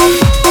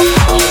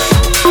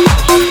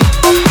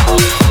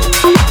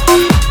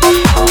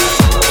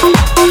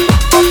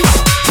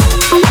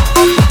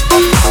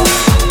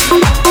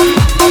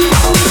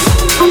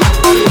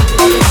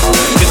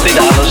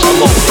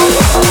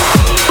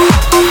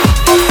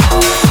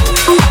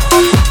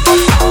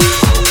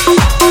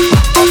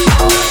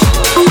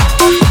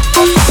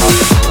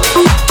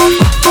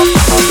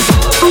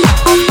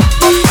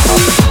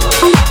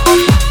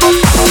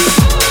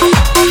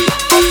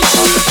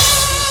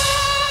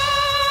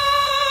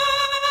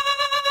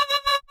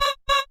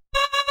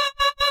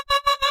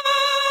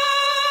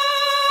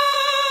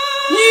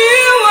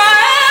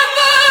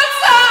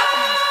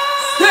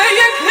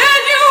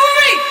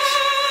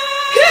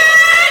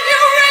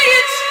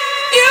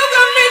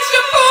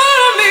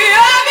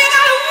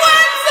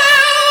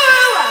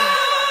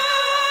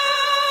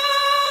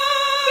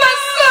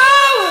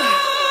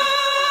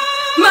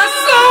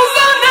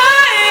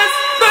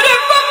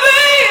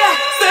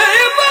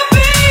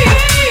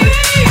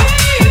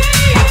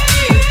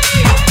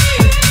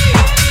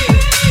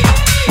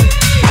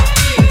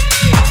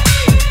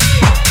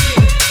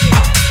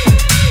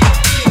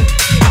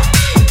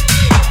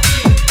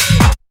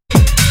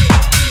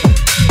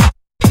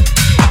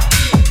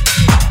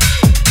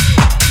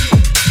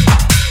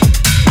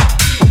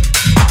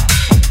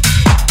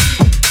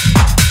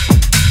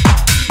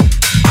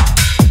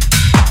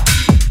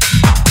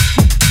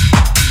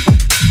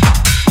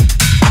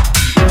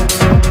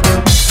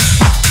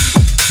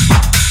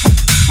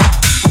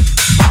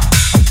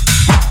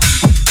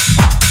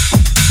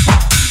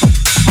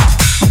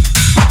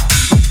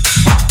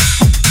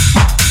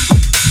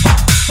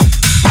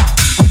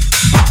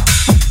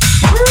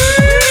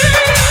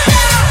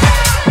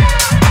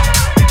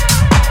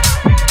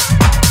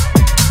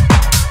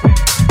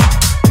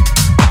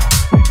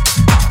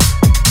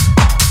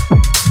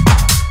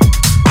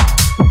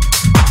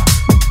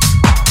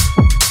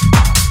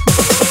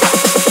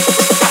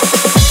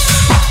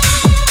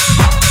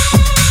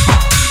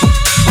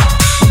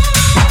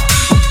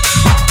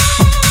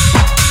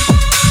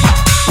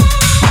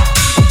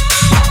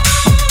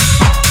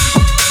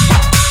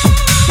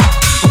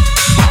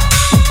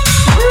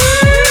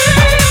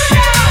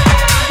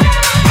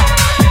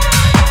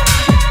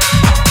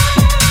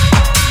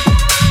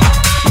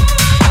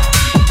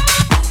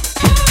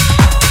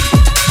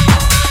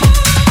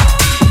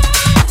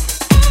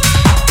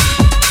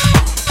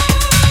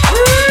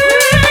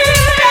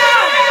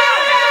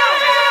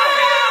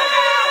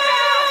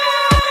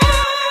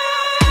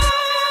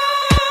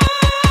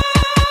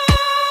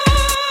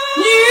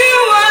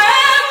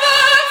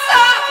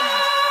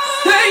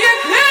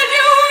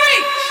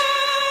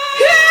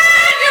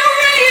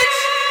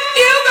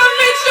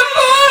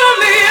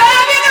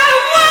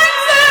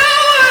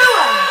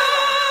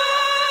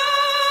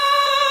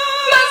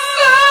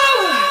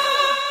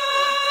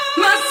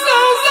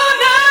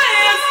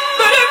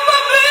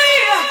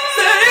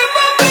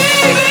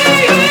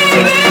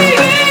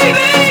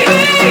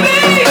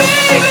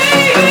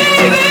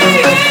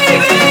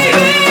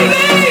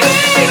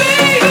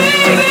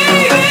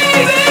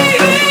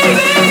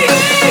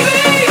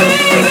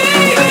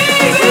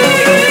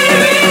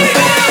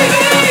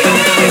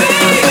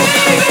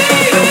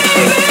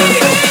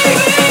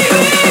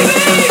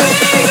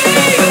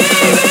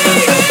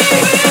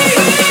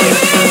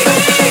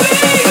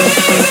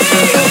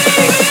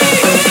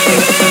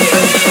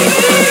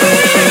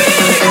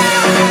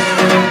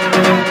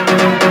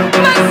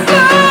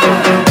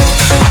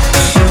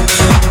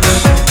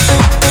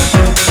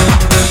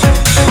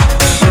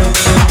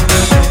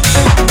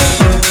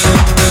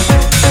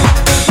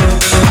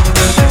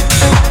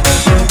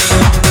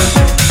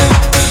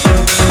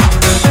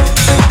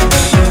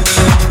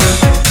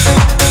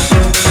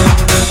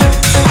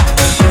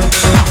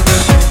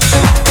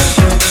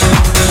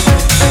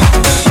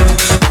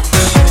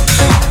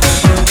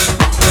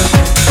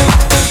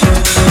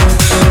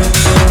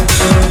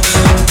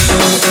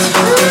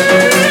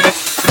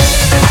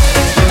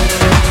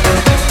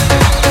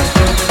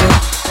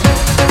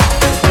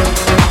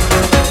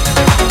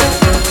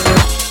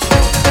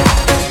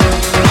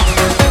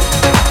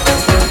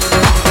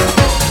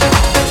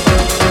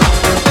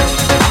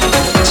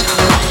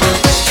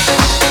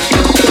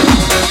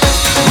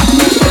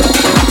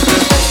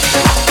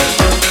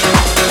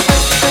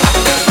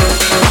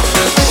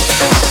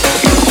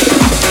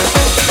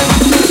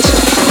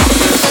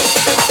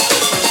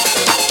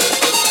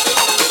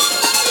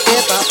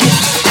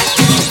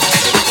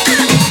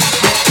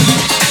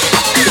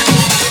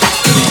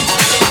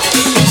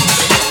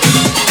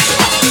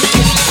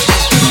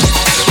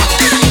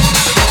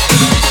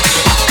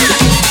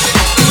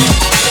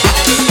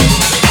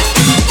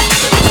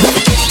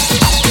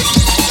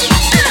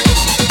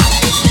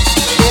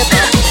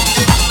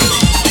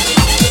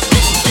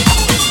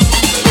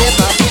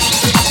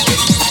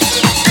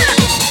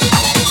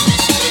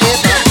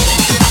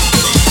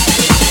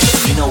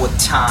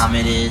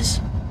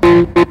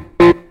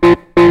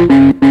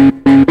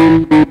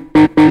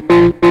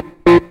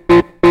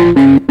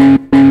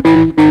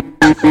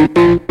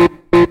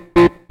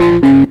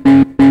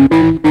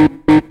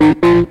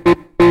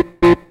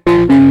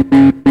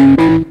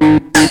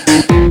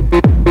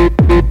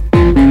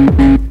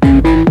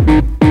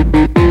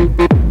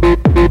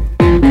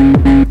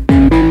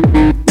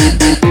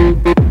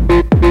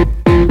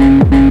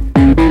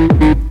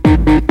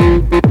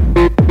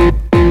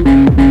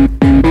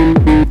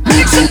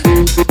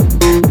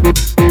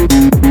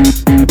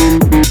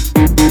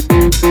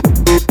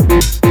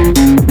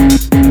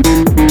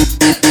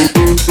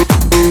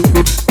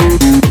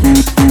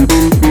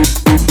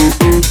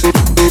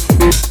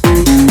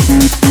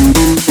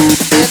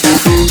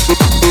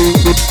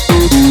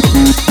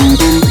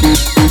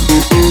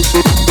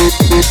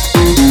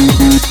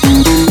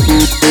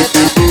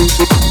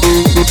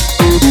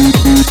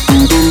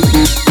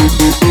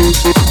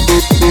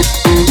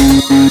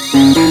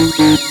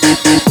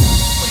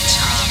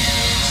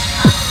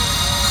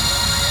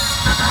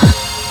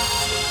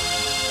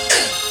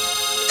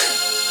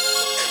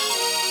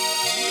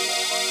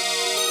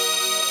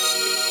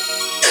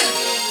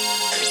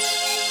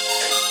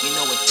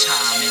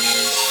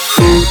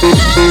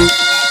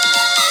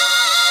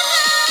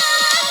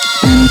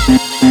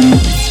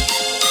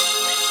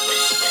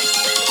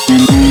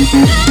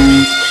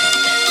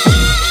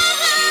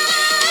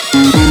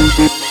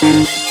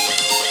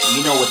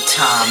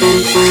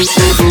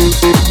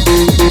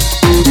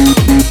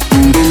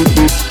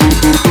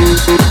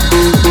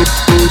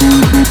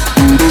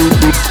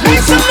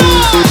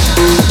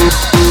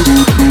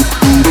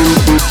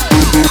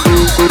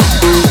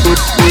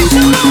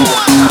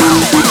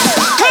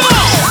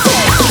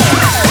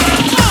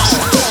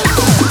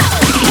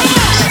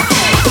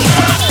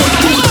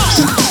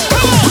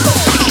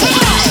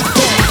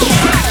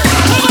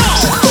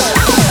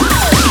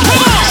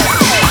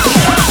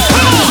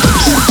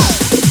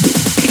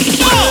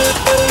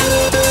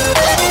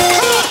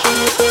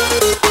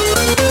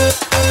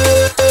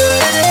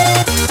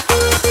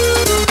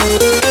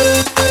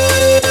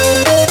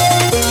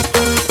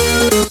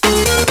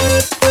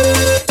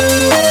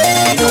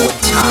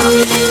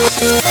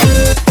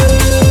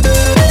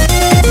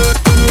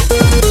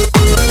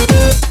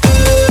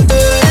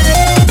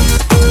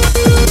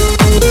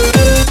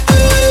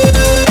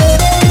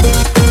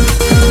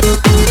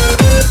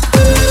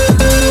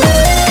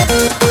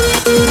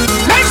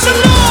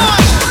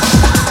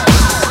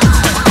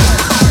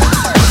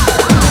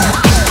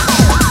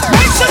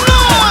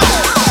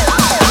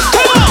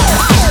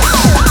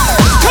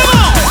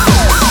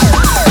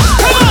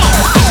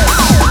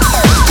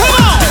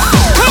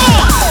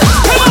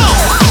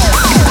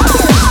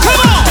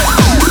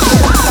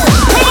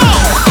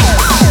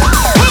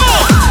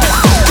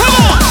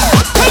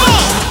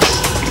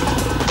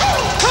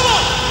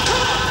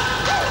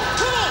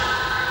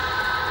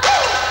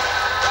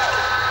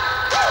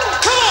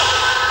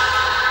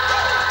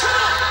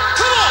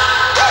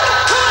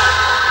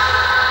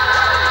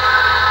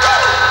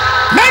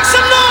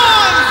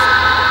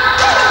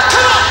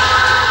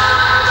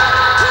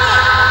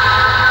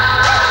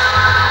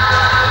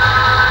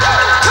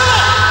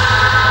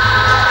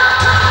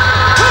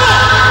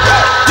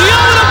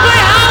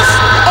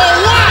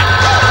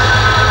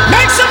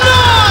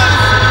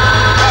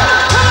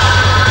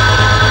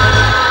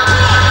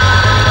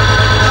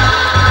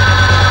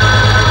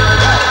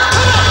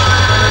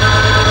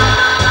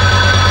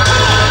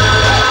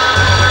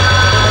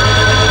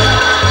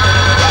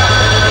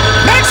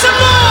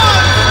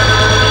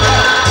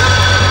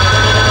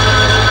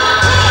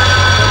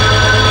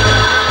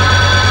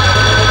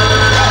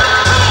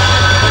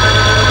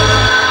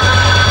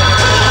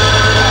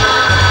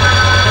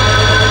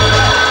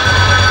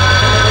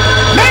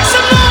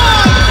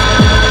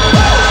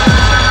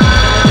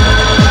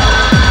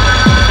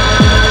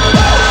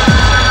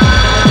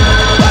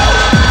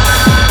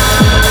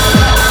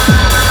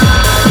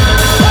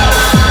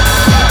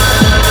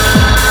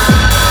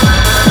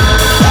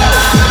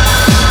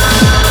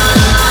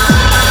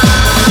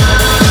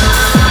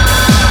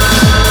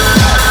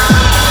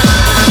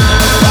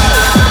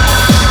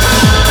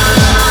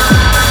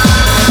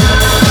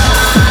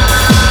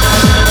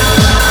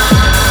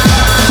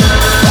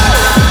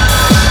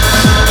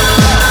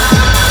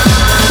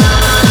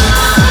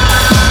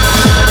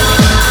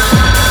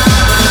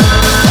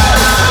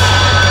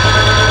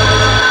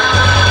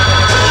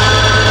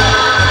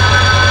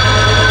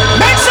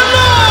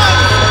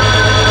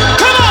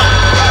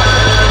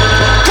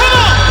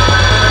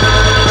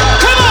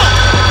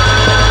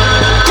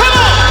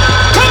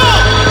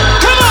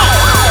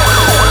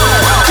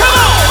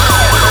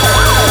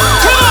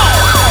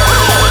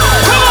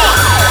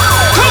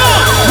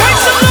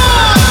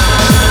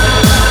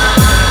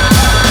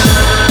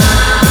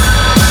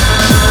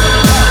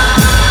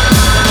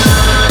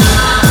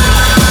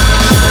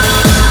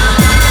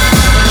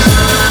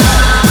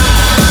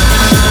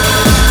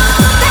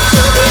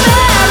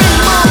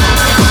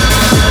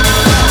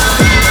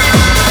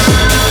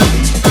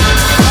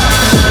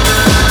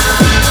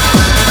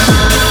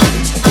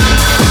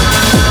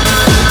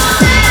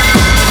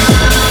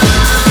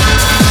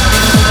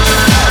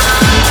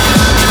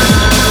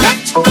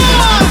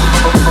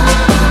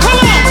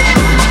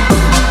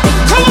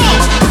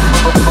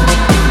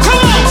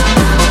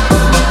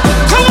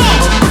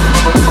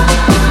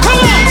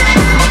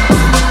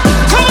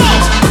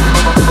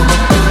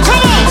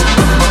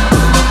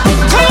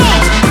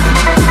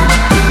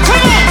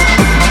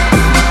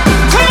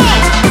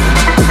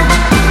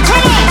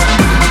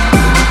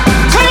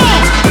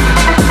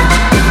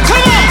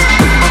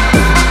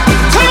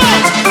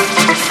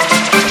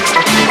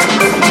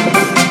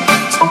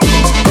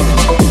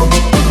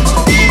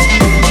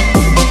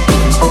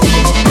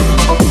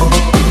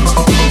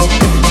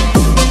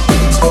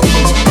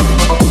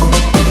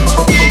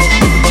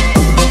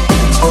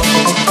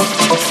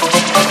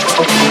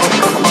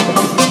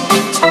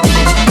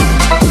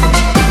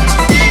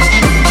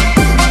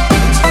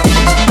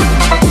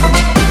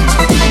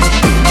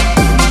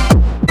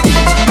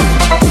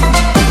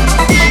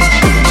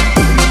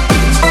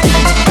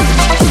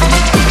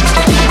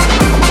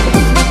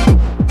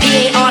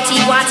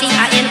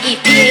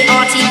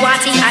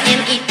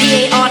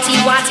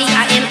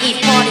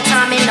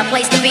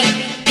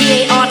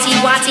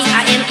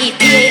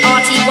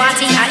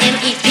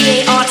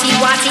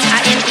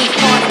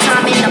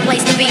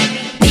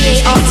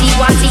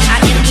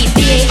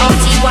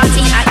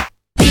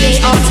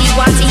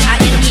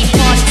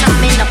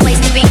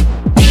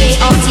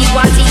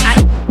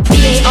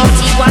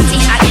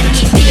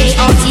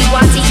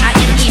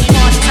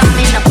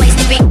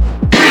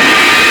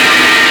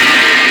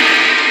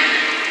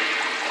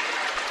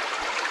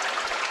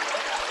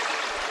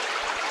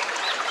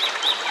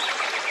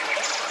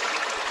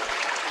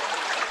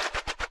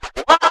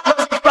What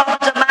does it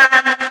profit a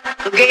man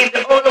to gain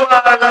the whole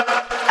world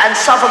and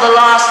suffer the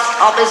loss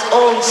of his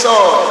own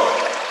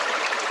soul?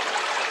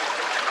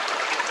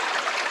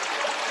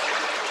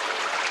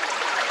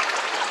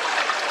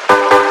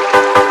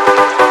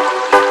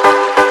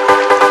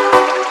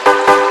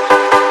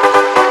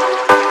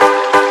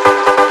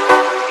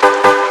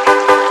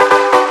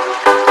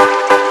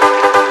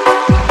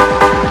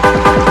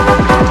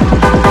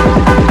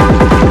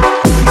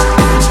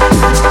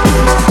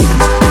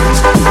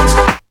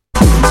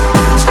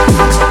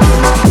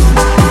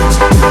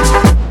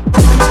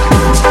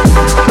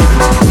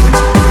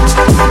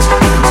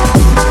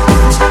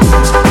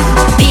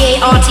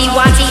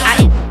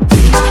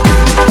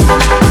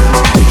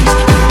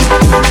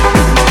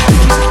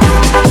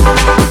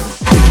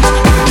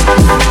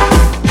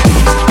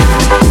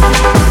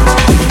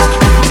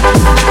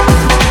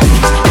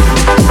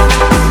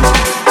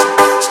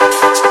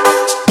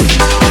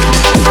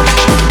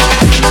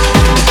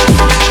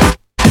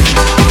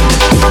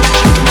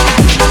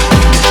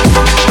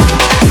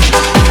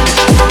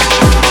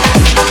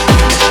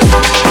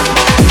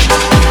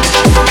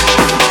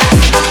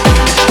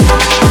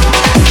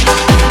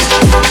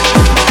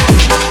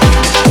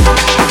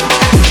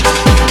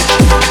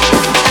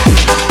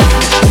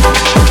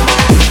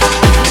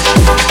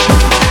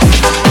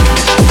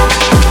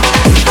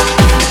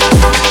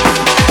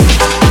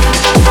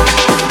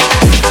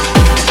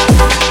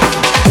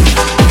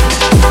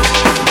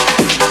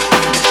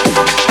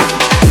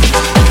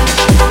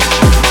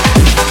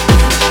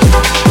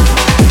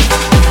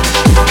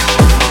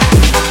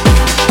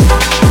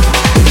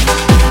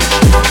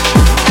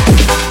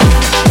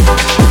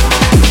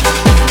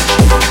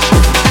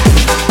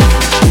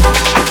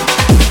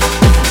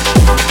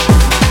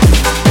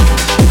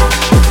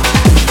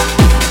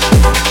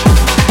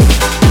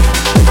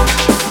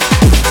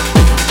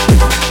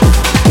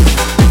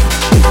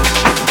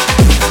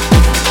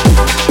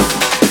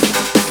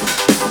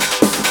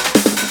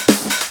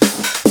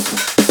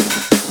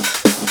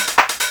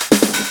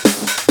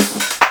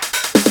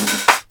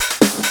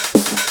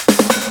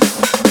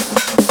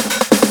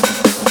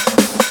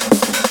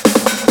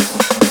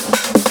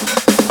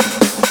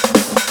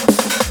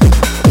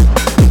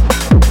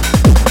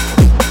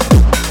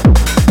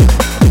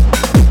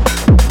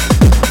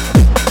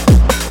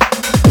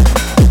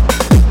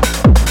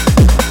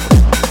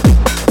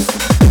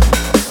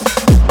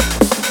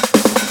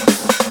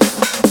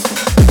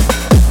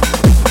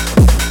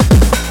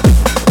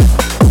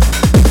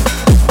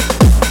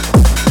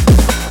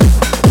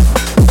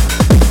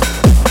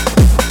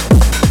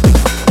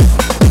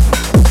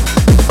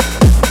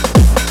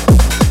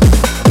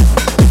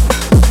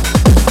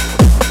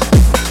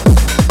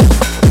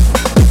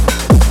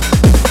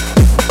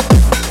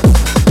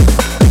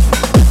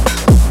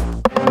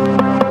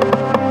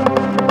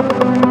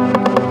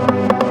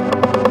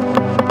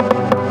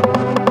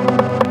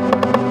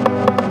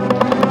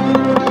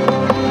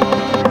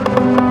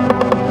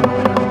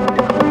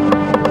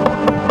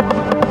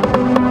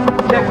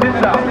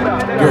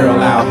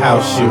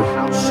 house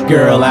you.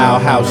 Girl, I'll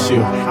house you.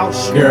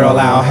 Girl,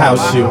 I'll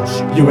house you.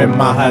 You in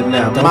my hut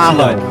now. My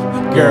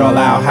hut. Girl,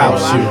 I'll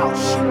house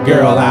you.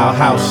 Girl, I'll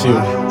house you.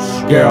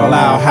 Girl,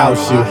 I'll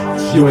house you.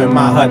 You in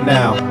my hut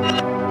now.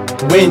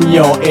 When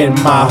you're in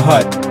my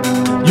hut,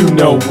 you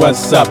know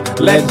what's up.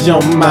 Let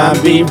your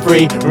mind be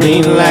free.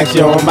 Relax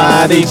your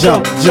body.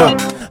 Jump, jump.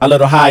 A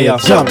little higher.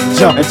 Jump,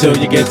 jump until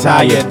you get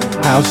tired.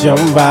 House your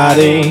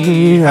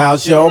body.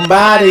 House your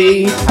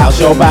body. House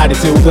your body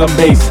to the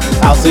base.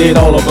 I'll sit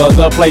all over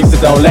the place.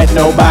 So don't let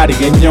nobody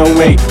in your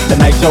way.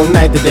 Tonight's your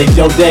night. Today's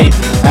your day.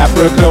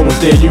 Africa will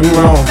steer you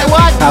wrong. Say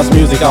what? House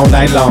music all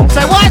night long.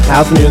 Say what?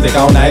 House music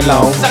all night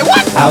long. Say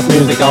what? House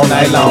music all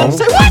night long.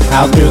 Say what?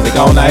 House music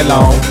all night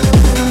long.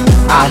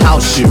 I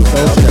house you.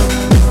 Don't you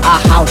know? I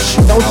house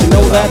you. Don't you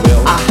know that?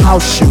 I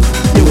house you.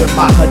 You in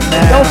my hut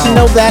now. Don't you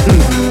know that?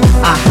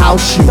 I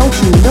house you. Don't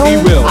you know? Be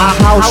real. I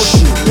house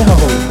you. Yo,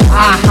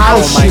 I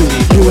house you.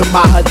 You in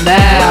my hut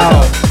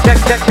now. Check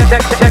this out.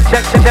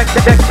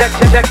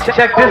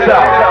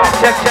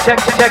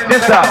 Check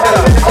this out.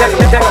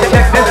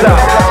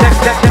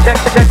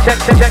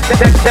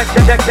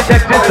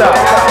 Check this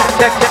out.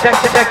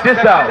 Check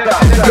this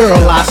out.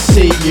 Girl, I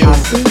see you.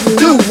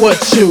 Do what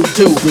you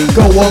do.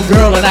 Go on,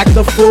 girl, and act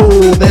a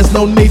fool. There's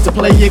no need to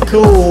play it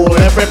cool.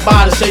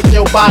 Everybody shake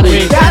your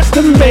body. Got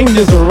to make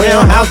this a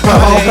real house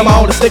party. Come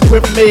on and stick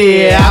with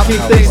me. I'll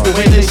keep things the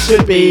way they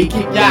should be.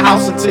 Keep your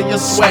house until you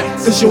sweat,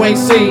 cause you ain't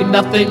seen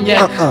nothing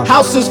yet.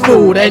 House is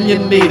food and you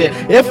need it.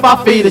 If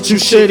I feed it, you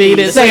should eat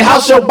it. Say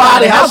house your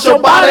body, house your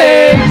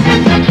body.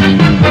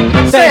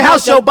 Say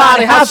house your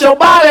body, house your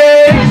body.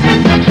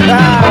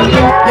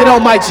 You know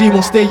my G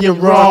won't steer you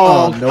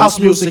wrong. House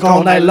music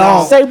all night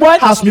long. Say what?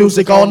 House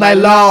music all night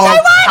long. Say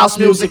what? House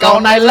music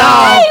all night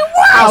long.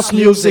 House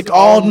music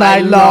all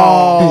night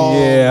long.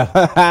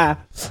 Yeah.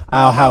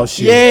 I'll house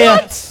you.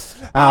 Yeah.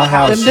 I'll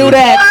house Then you. do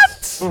that.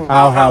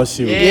 I'll house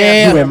you.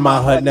 Yeah. You in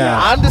my hut now.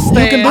 I understand.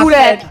 You can do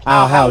that.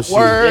 I'll house you.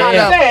 Word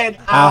up.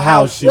 I'll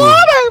house you.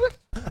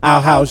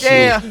 I'll house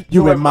Yeah. you.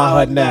 You in my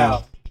hut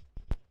now.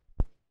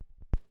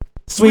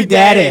 Sweet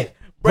daddy,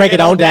 break it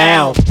on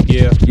down.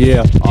 Yeah,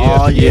 yeah,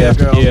 Oh, yeah,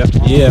 girl. yeah,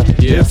 yeah,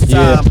 It's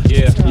time.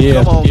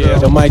 yeah. Come on, girl.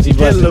 The mighty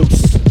Get bustin'.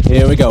 loose.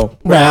 Here we go.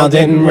 Round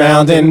and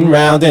round and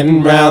round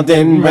and round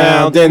and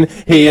round and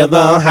hear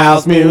the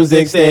house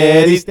music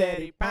steady,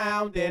 steady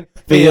pounding.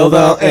 Feel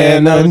the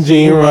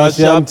energy rush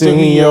up to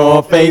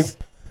your face.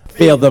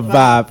 Feel the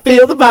vibe,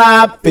 feel the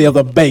vibe, feel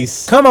the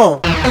bass. Come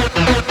on.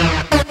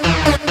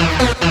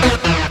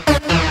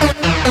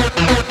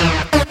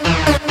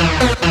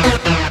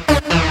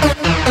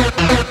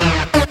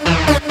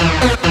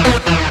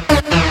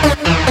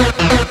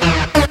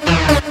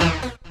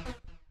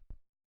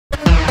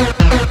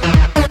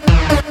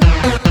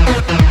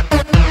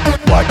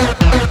 What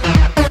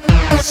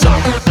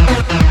some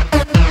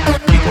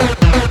people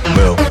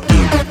will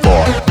do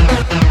for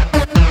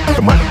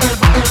the money,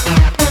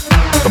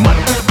 the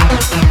money,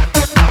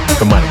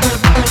 the money,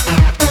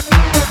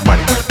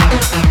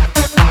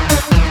 money.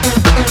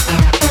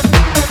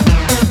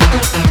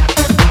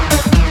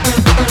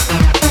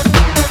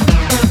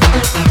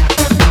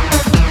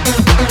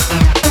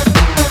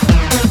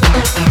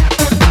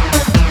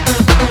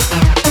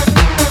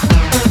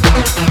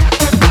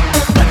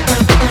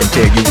 Can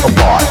tear you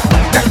apart,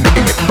 not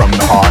making it from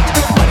the heart.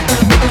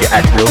 Make you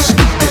act real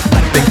stupid.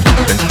 Think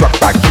you've been struck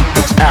by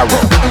Cupid's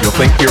arrow. You'll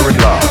think you're in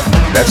love.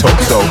 Let's hope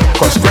so,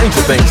 cause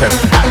stranger things have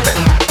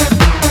happened.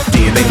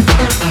 Dealing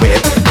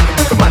with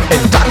the money,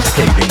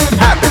 intoxicating,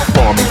 habit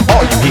forming.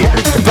 All you hear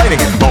is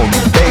complaining and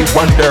moaning. They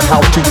wonder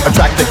how to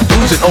attract it,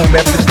 using old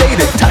methods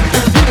dated.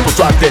 Tactics, people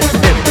dropped it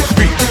in the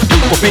street.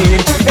 People being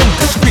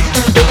indiscreet.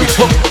 Every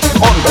hook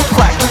on the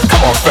crack.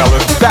 Come on,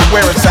 fellas, that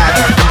where it's at.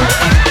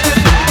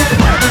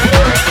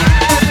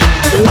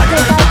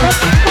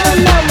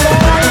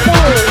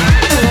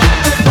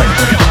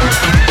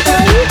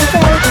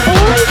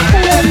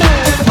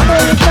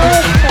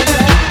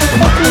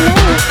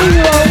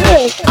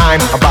 I'm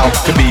about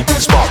to be the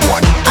smart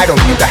one. I don't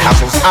need the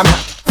hassles, I'm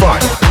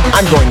fun.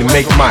 I'm going to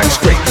make mine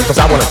straight, cause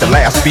I want it to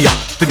last beyond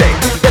today.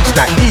 It's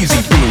not easy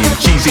being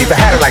cheesy. If I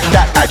had it like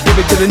that, I'd give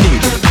it to the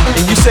needy.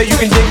 And you say you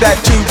can dig that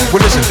too?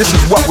 Well listen, this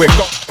is what we're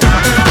going to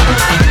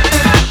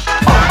do.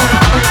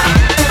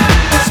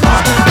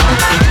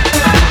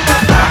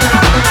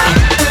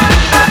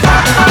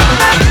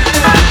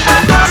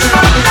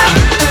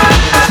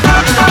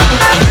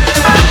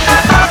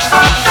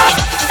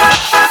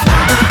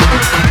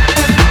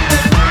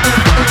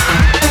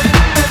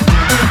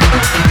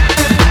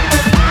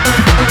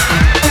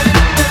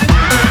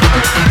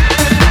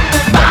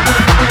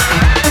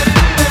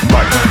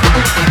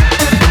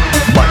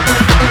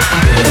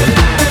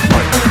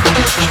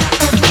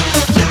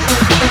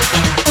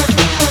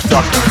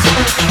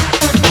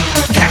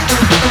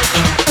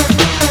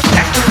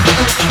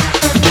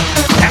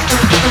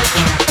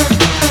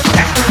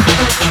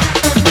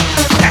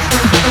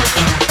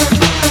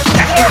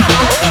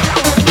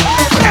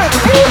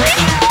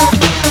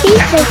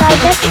 I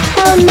better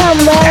tell Mum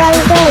where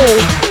I'm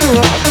going.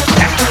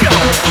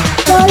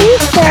 Dolly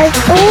says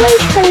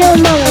always tell your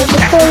mummy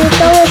before you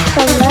go off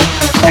somewhere,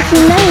 so she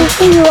knows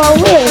who you are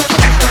with.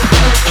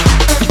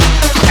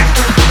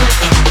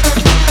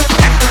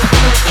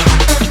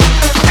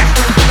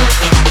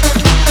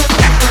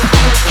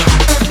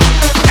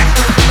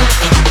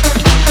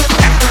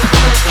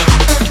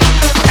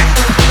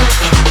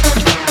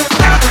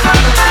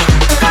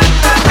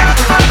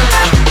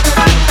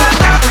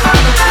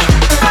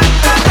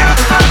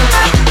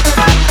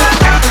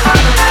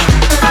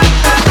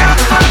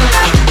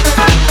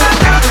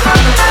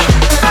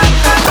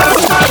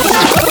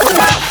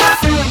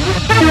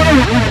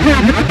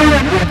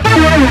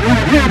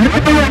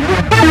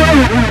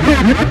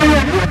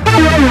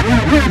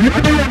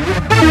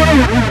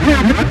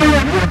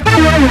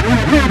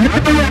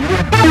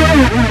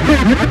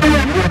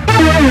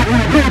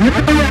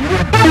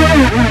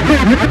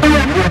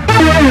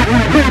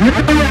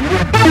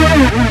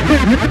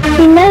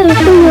 She knows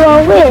who you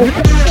are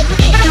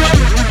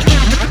with.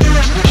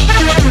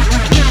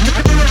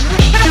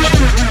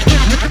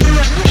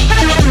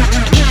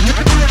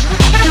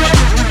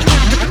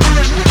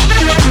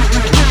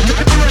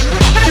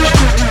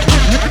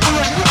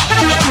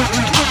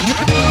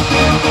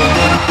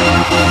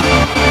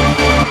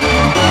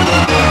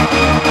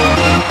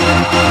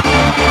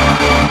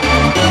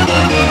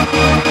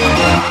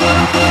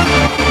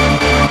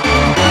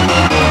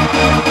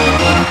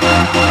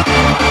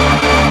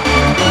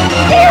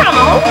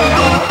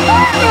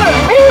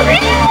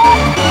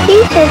 He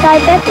says I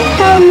better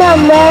tell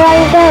Mum where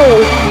I'm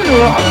going.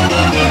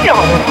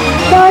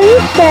 Dolly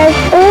says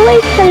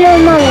always tell your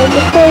mummy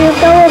before you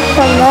go off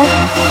somewhere,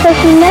 so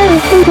she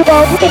knows who you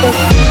are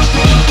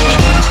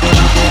with.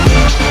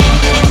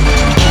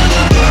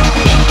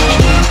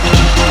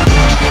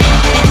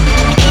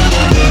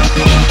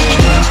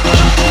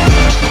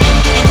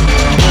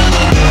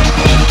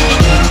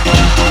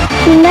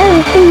 She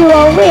knows who you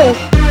are with.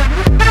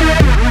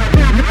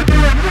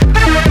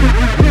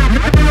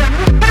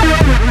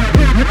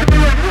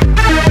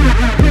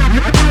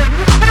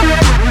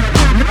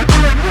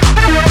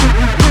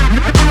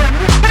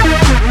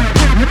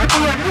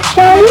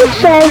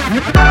 says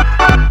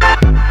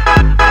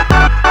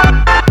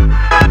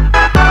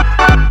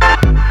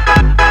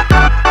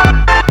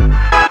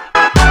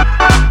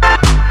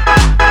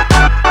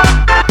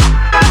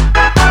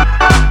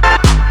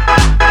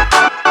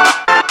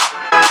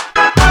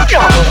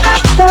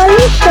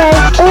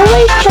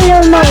always tell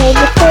your mommy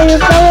before you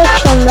go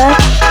off somewhere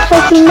so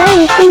she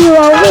knows who you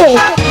are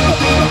with.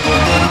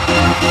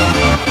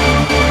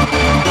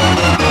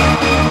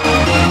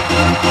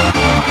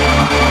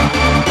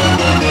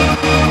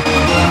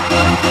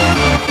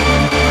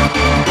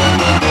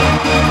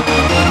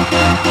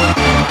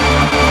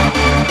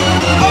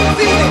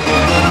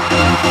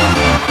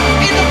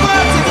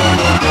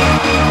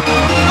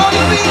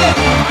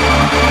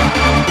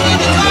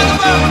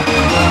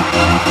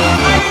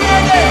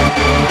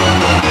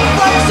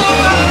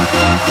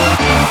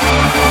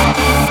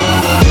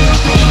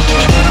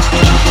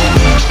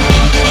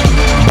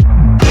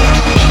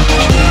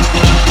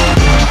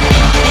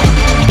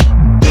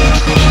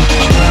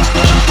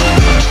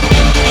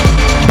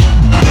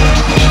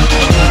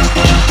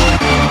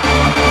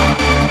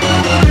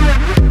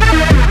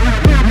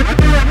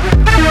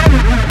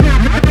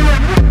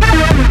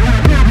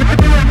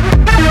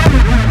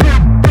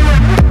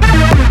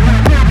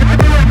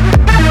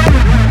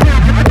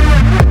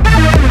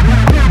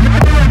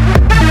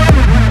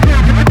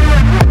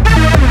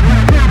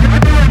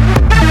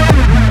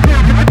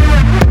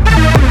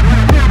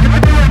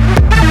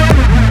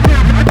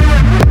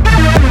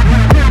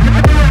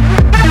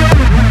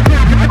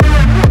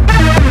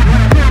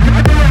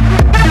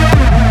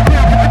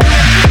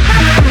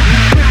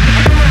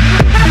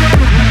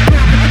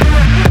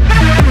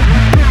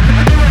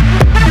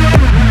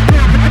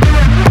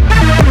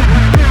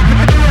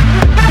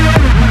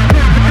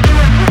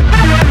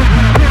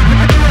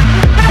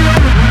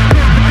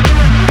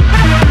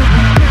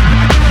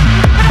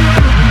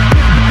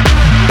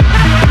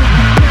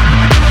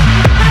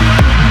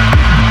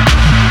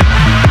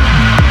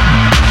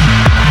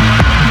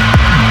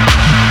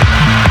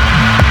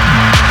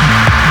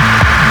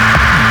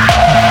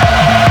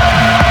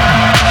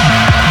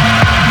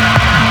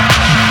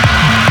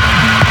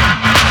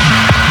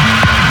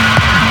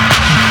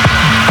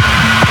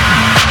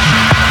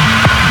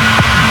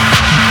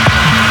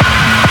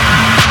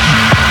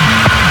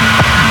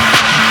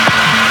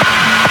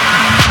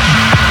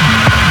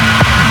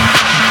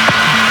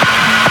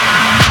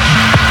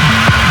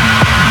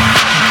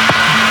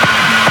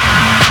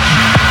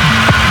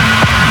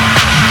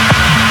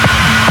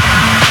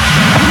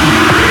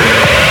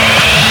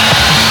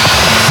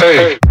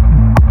 Hey.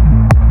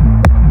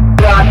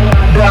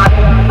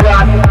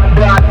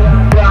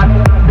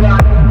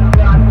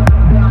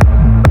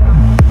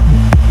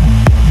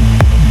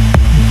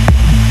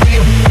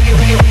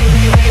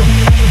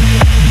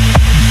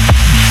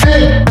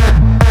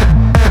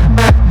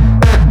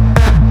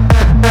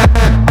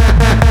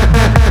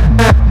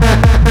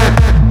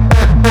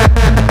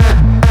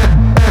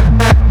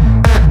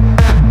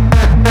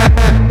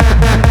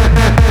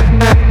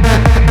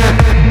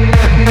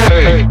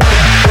 Hey.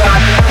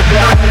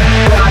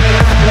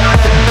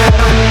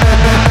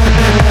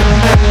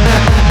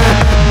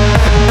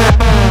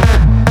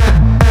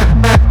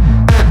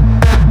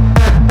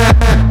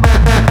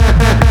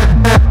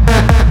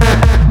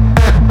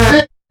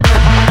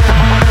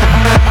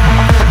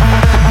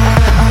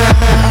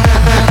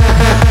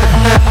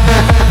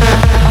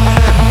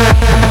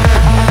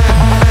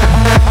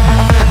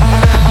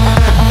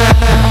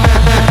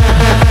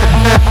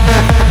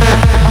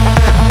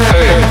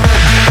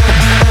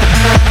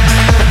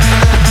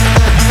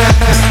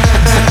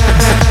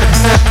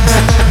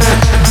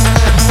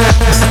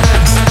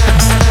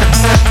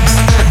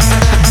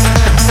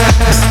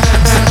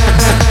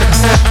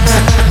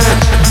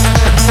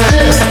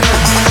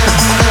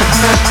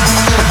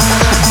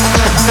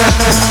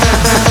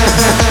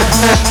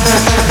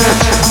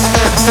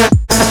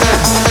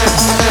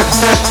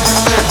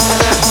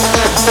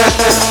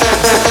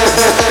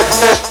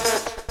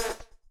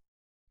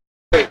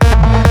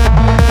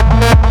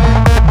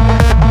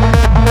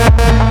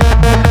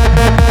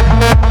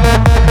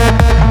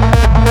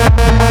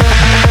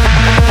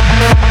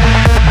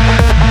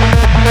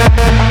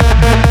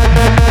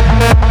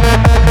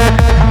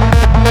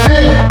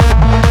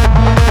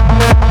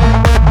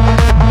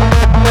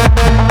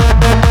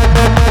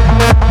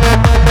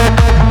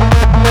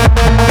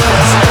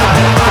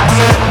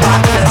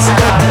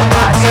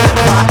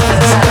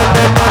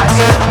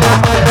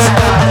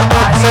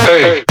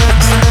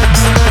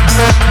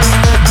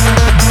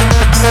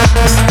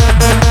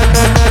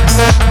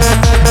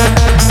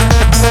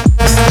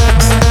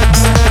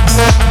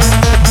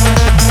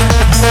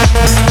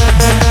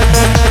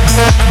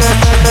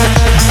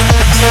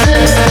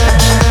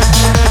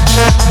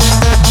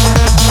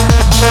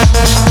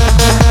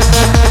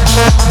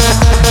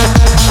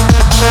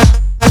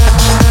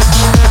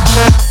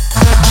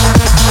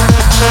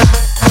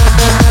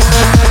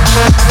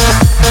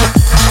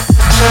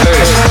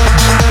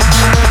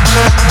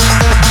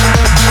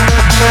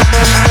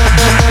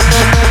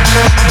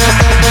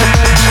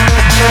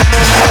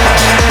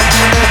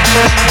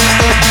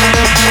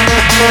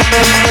 We'll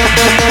be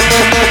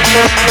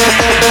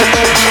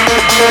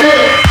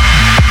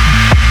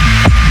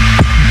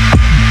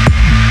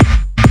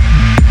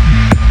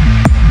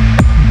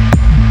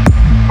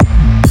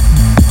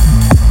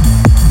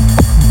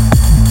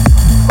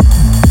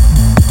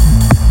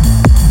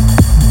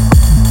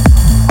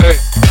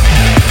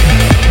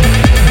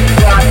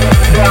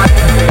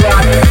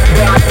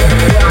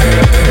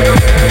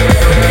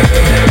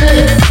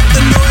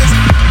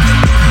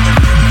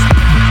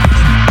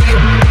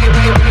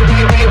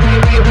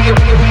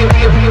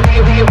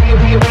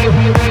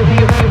right back.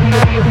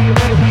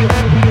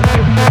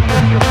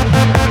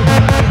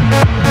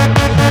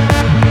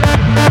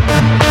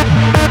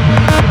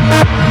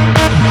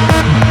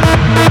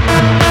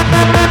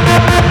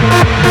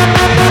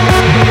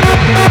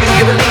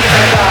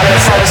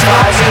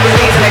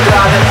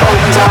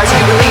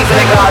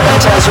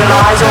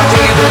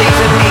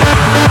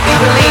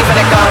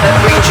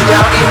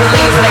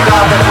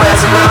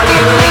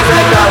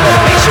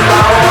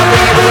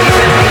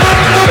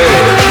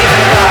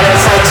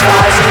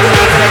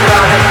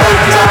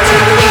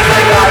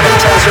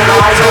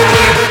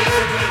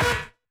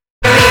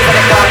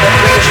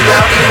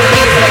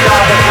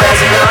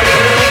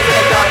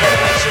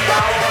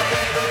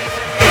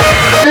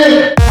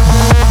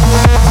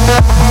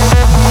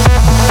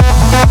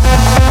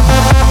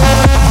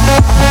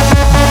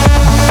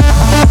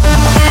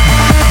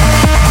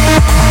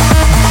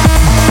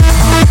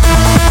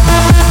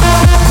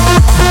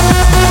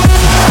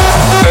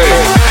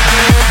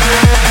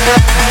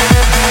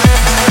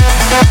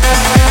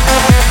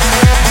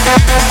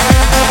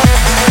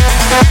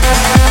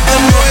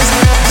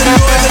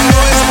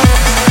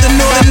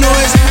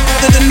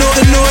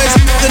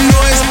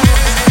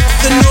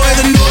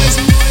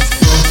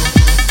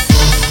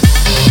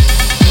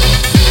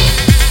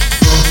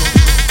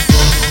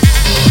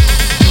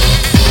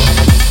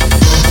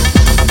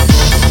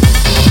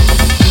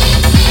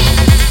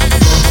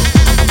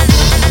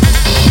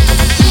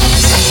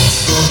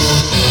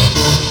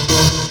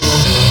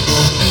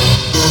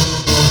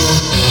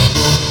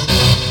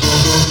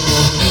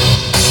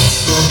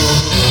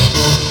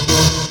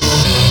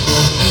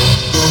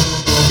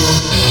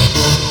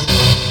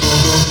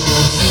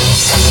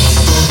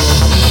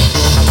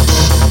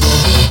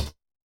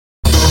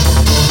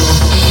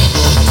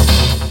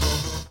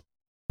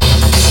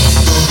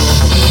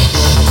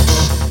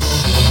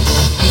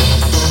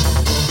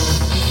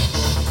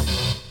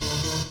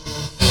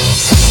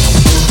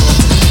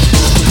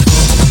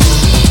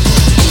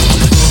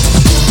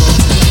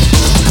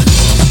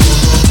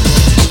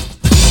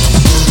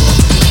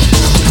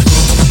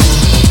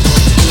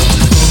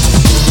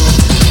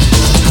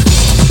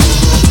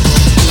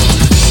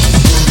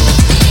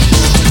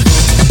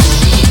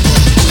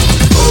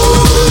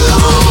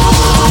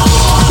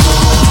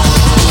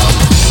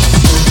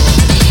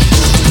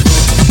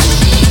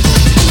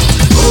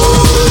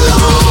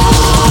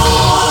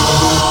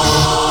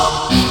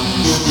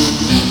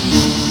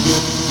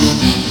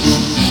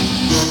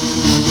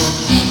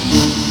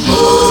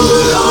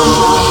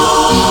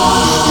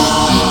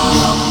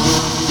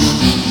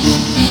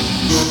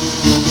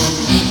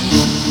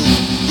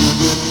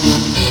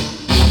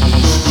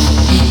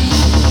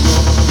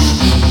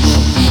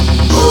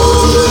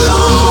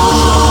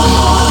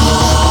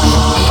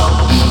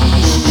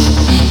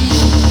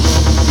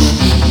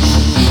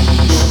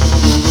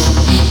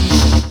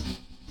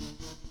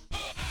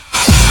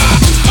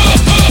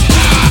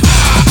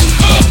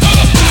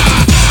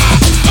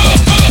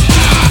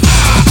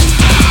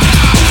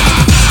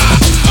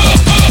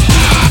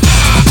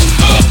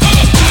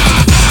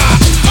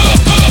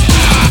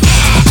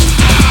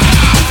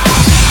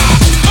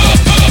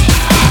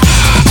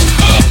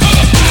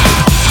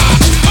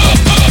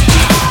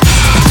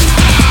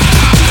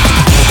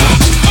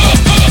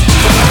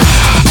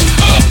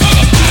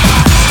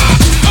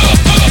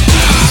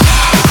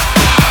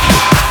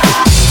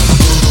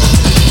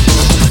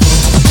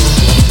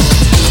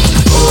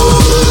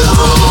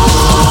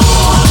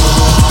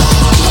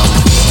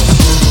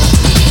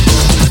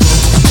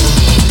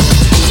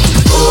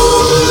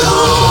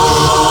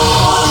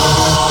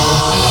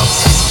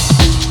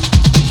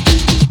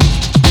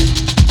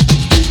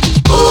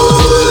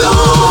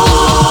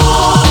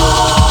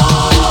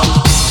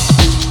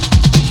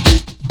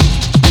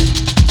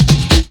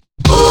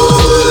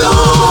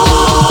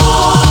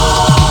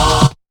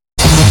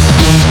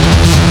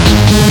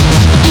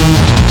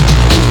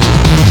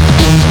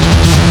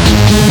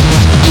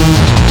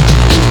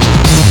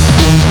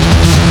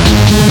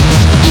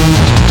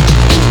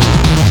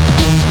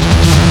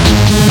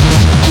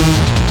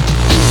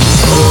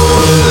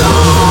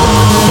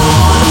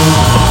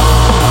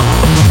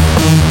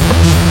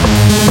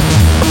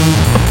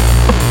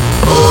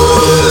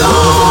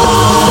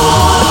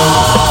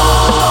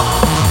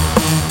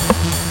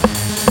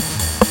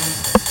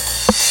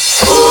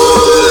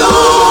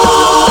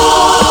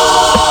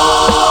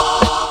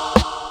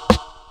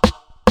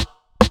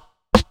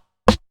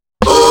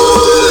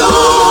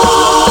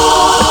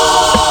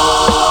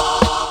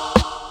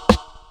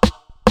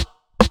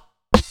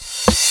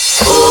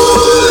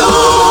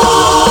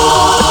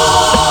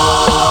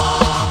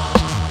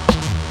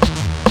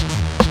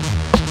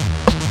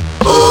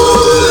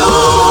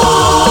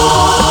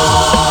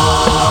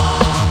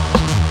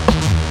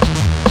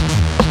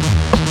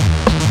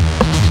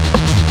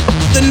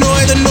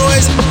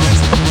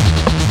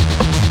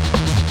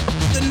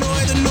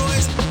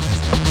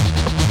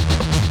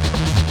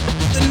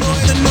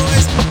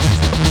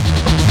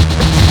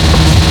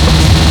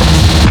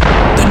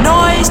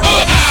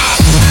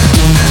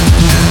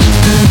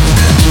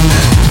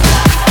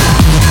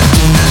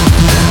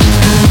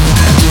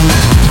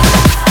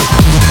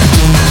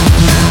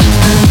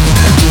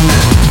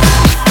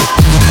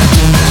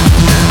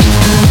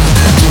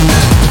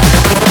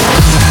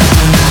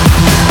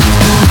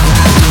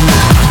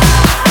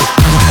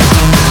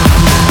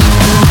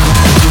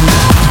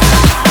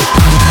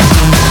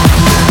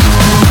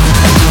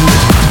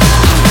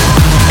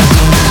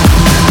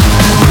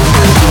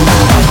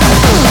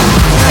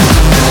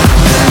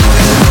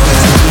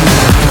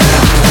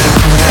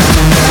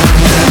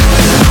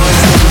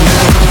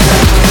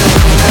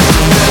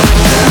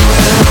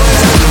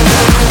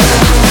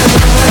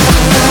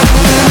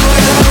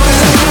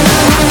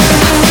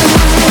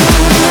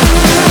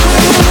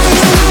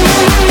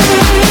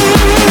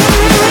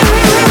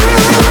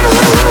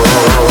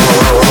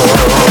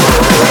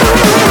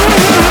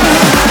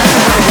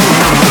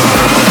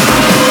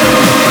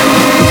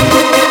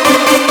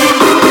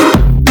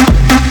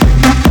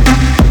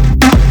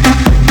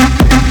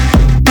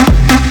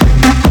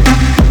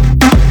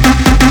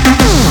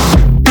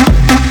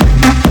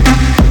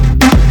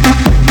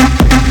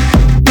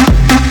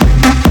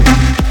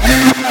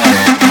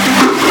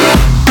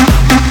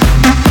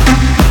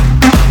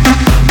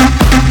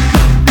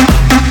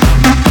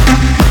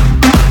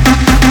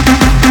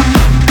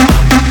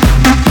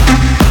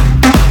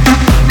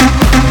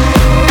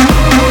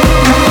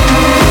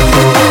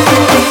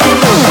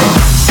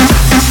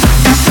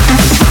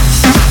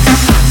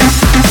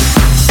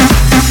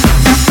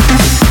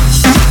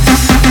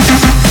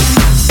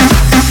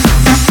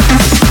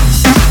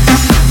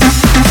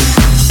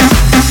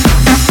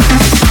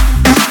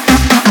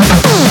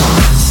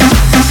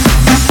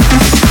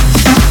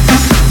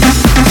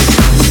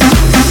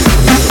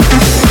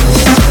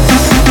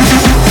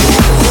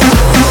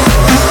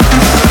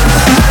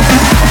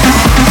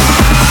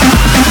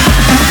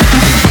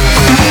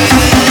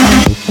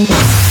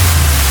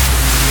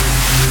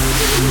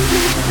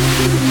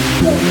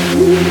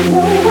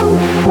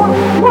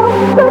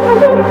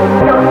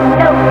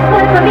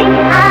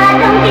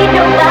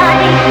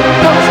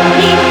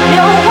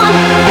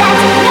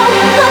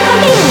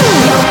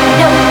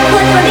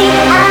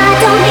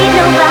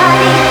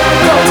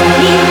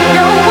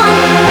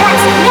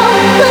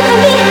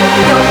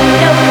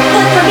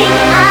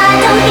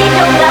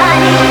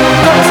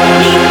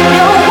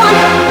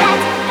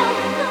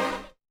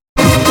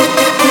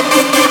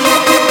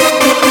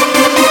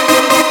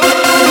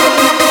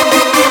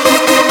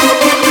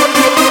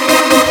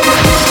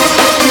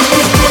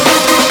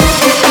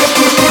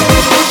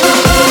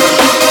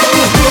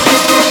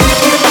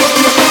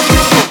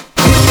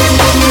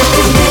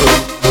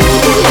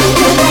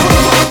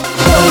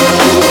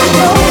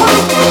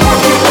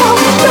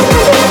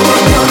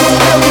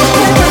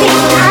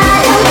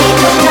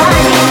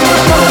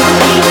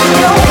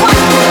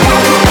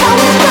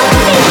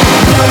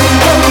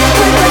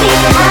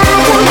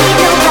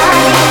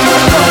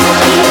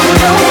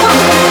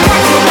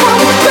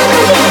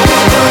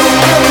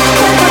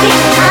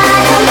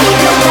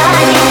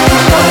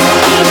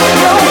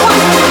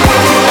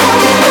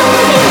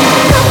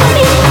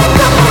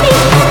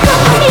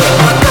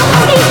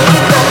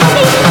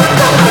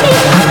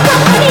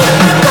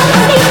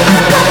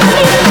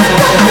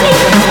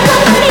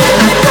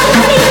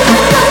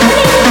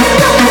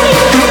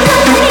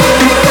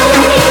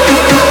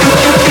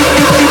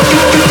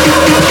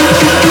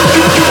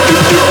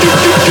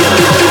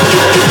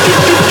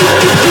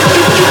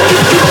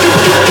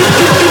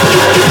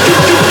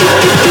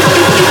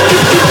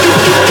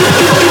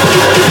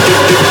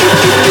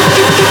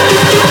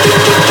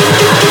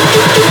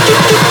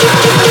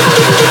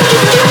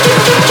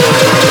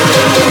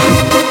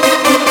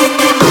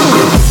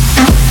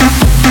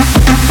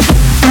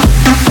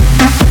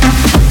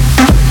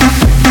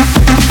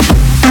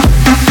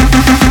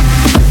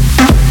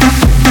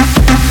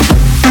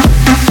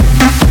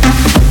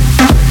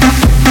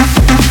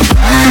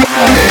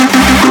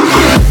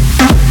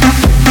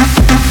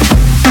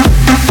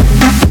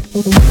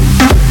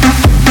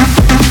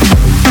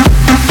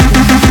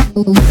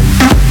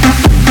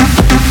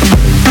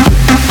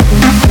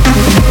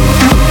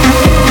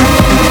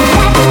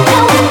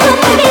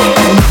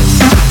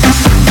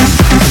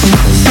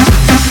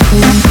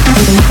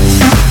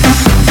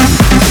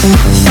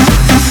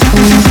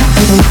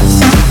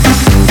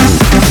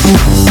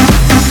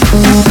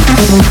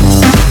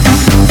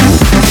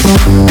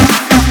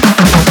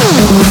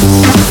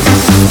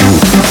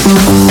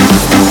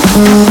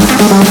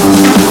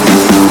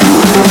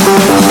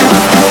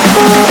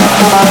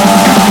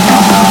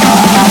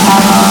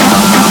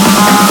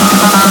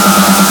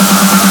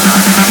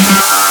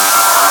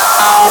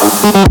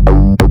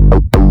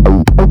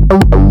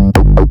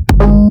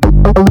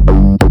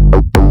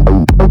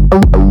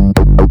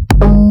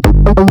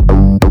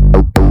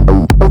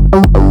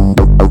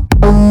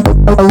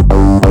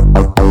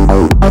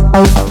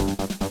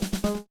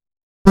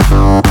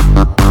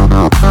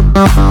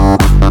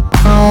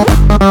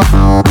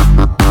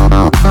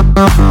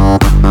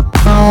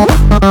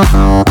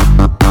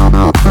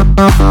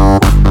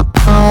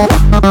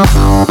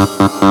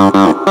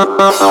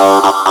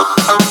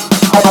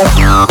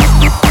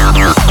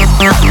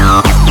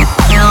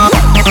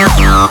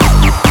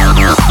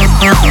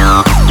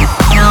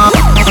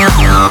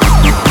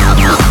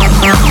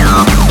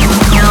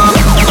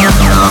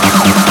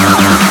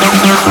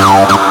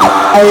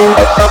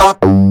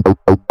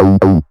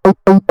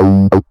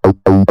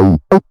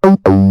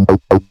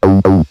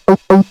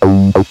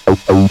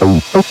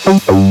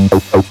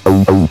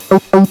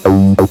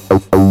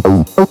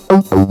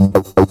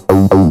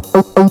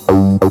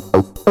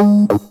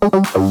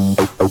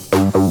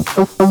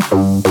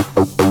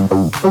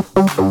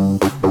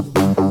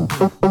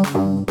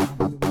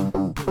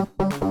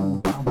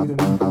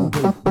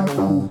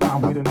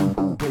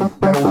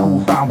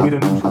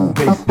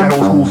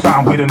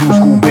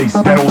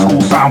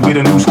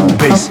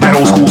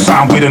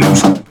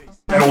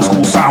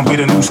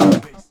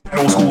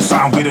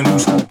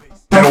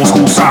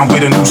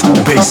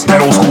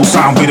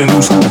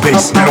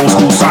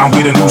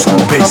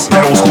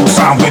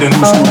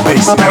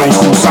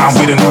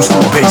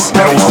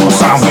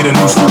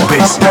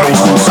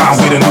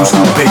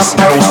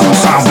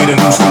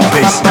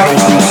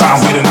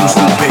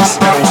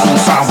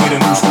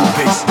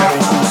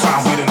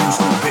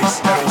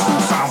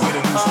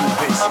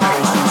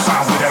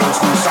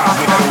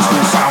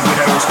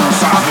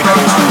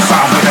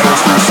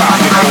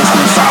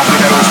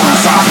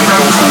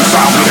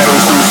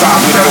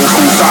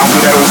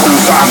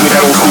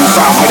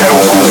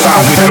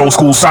 Old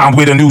school sound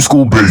with a new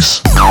school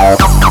bass.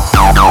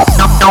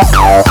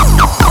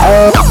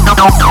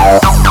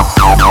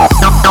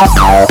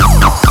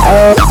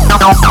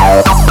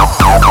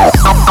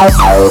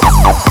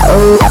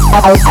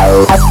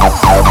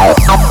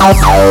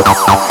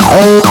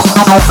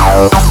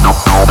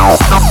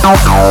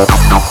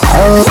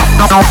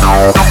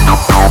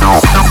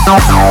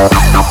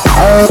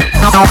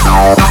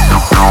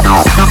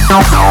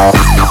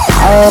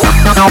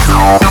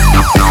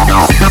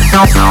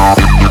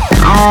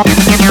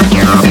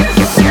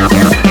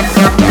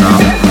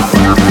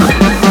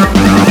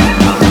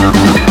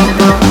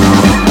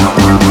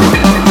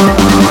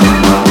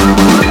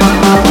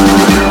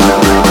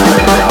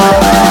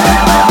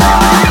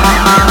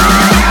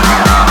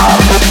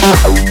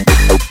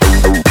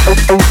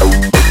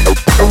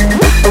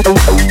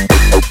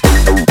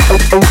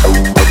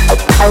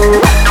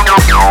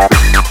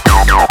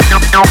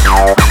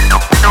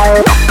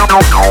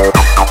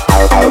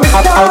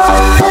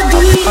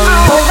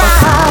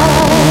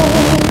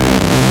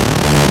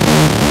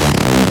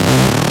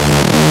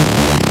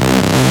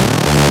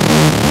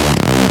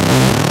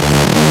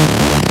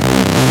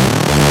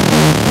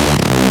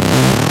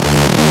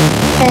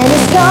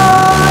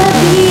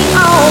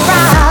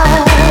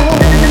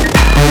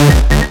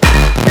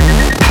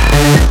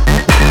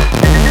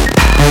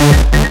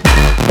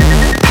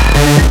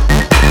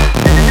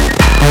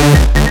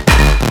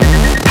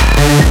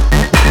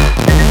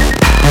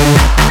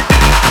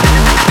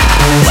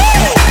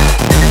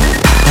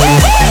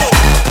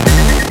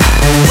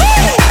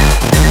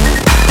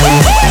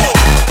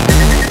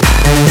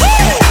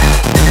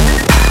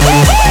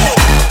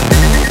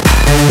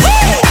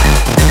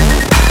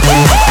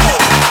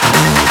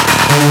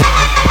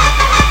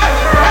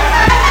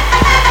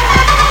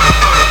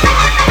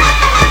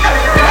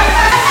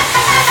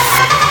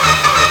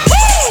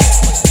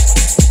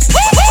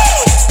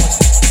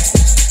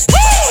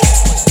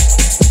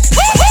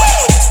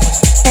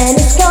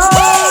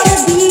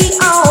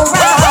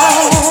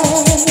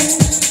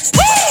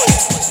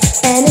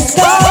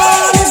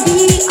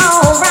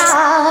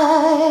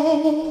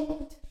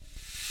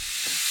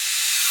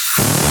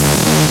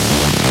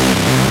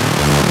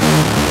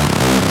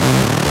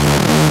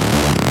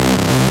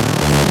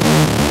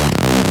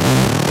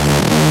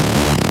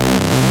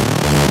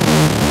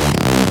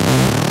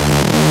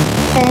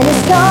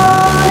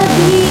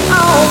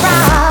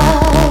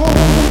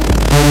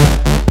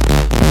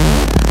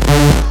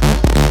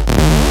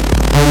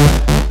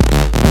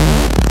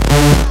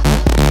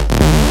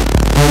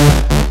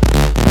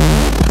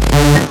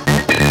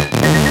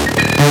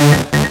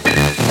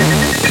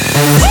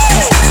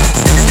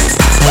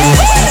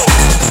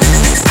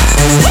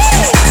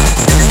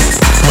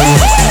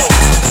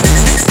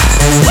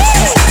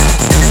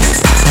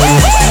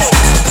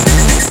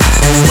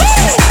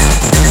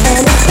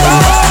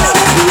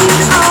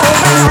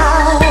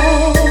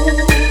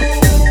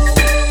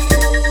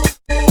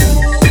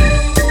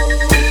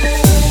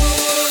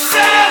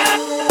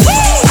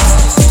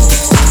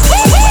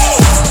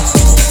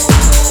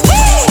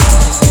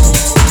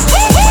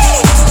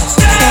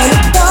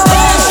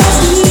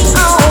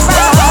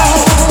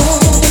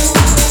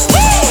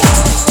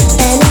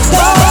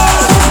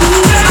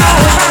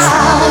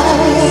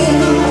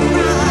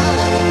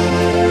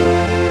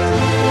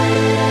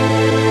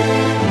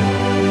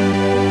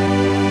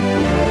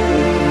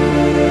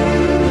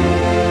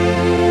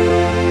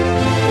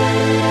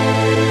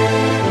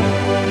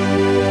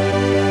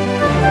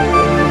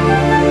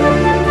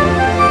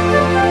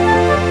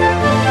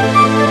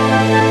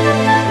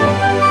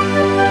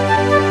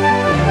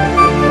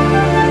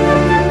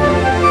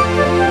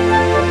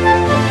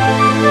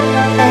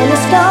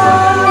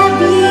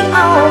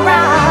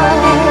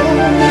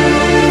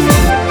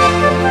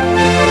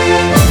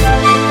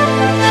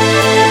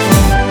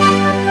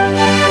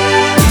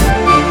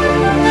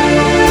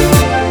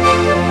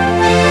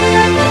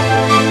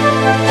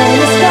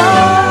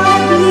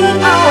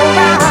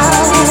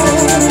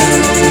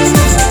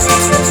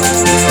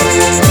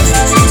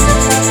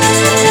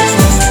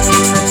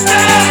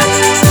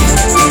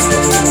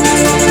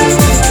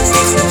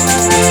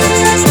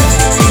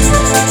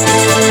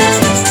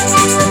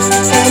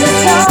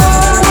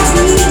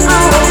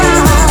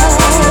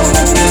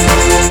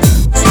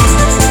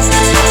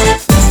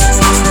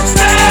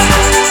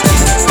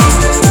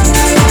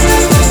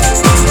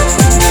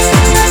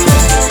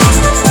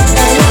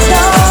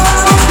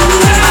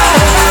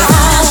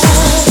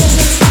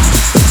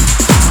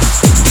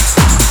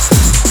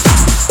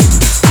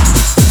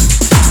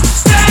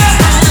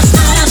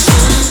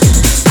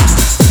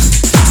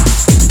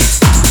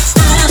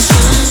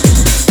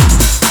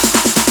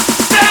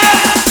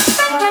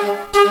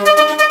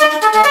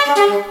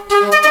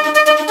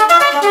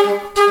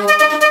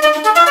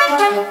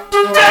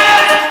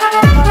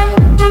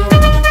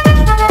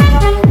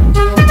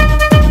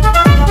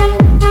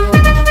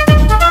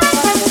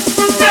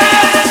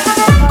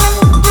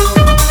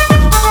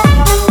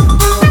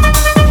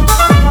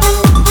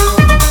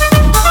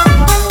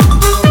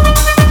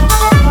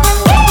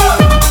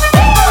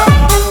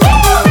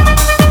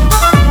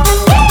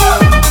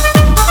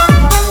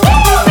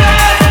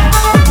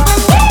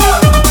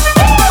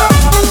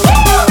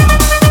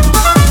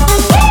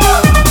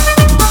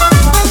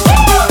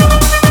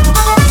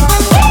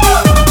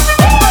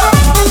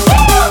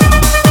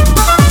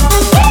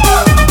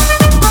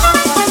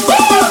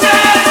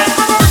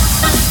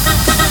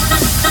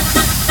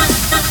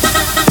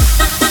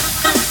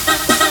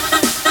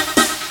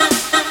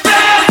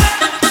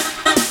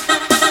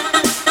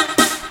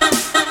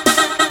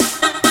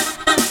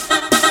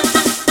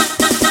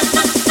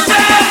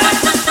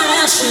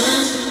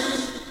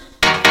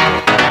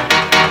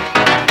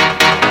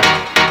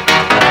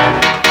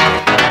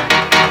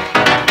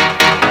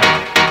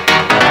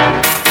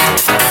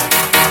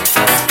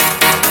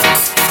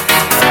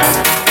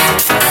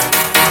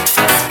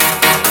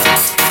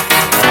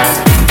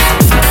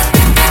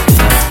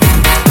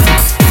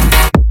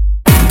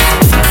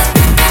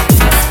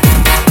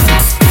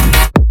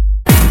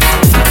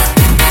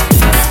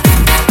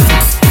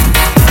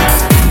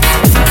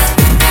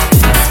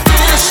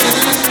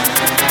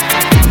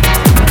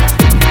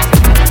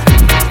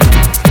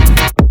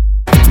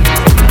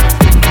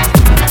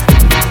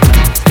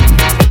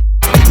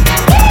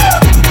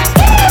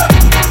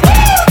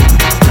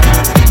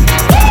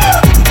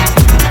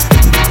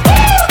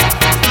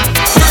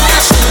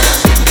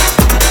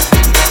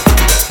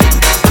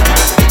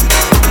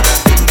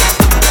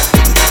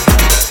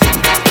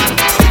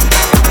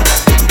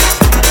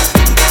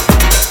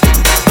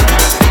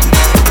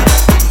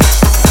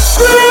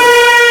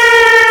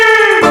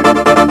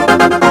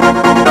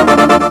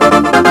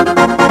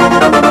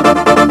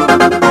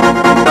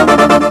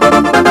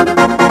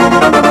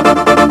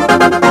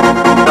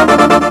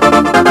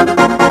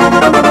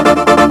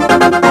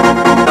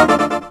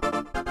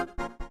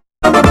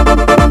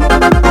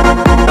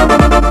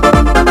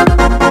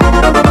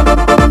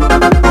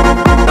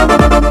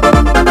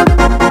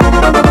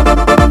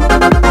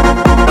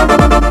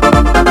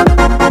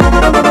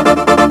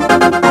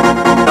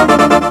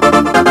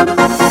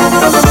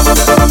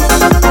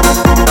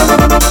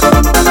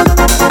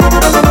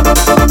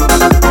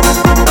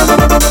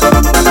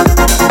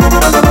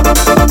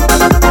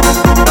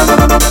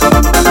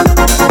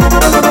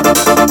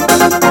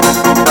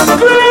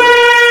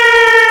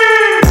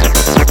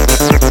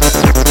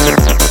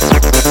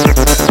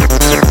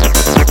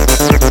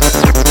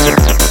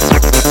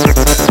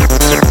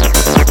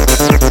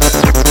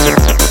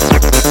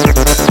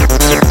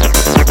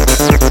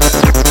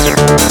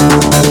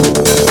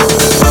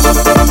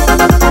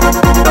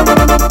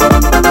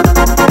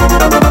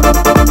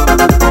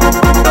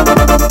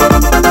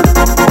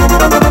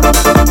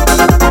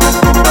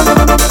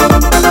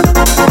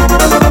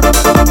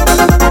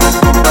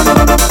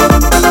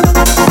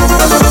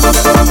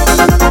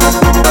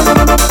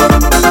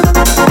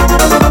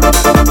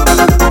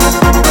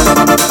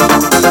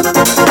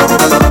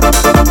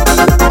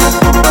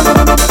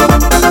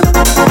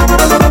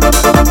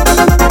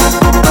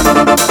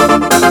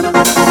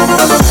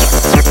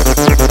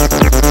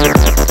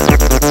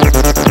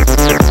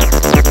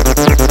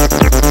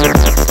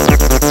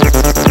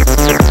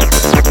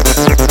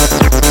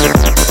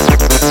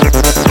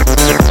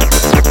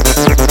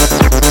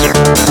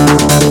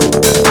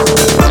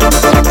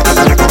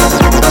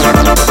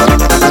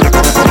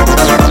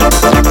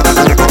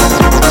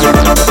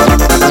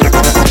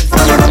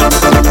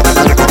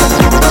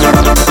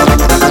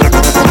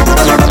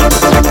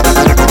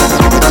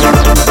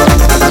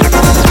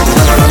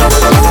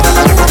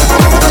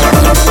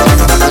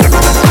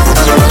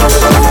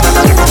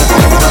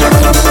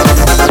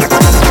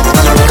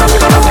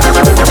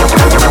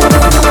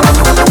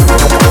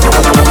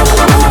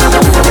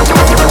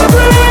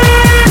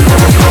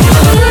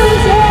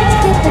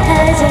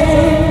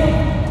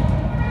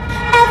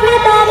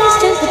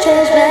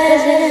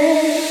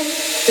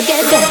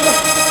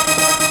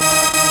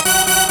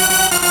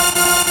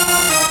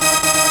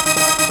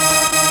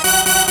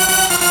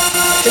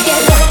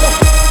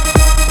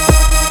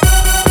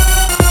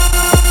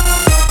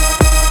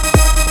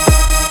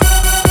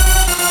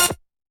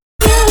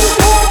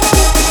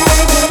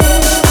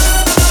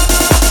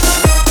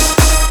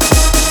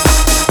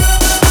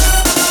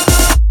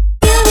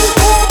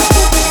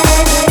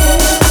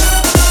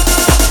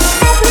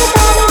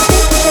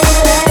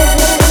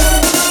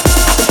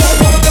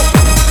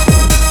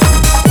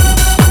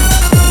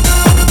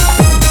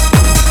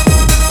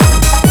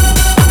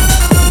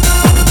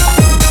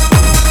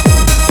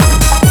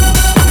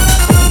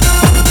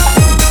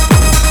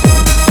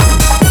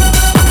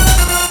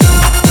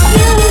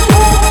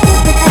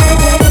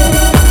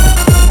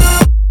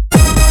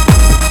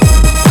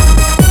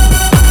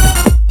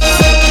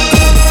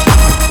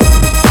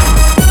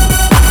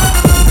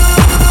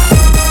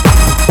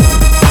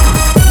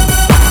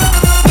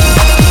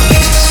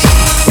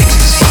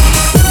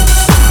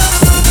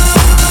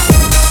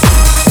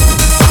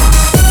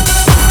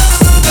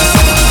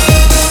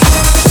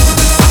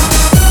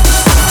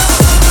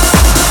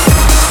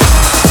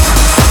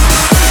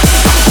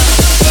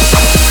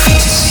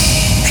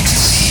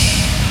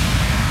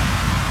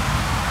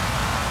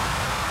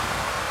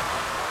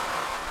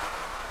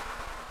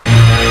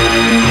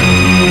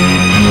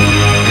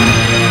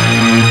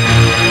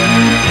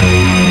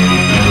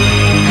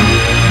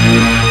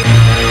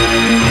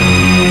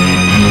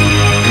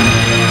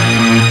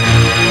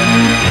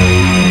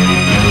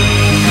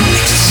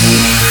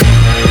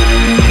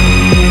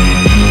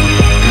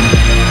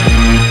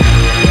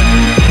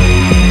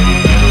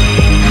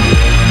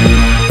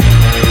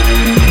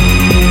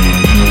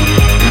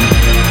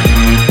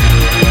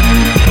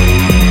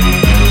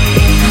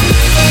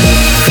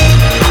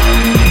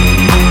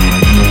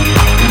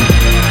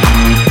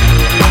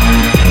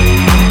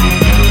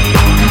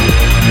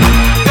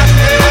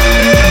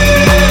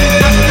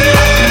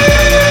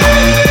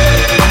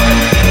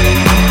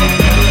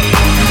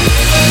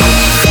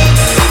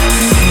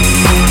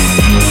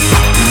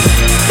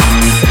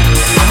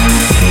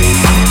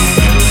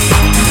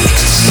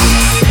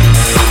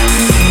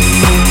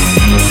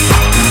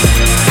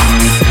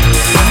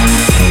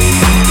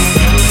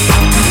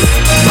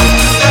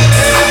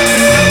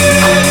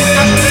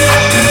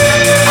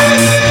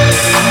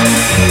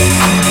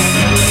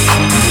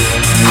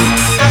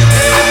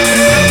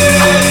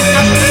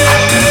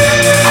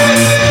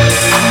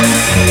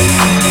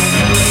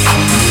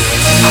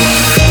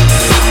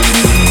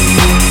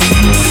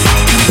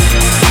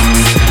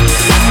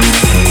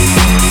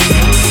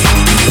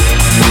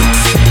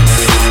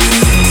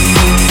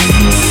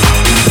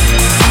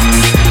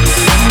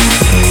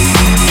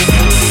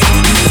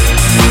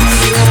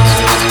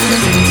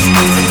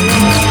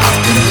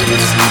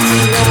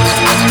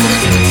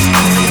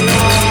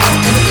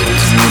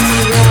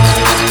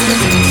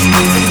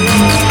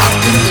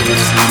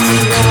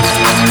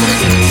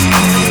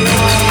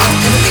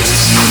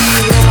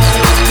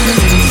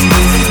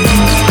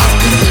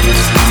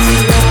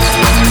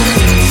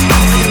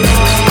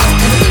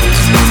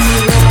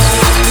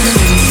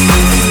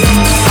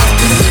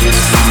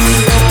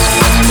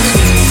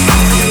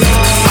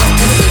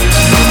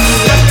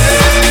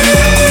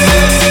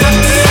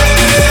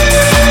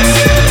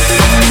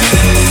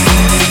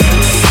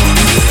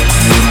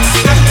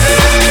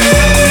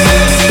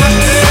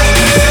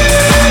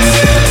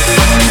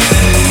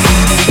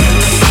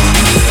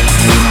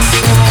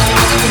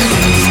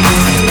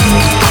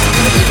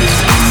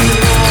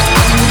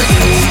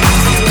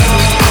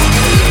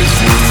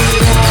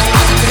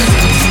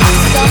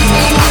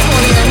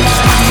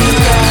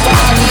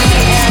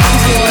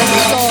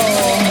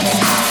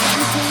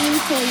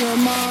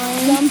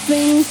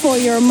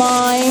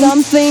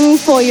 something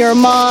for your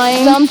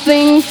mind,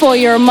 something for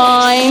your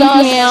mind,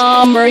 something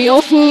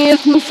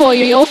for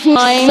your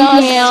mind, for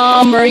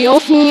your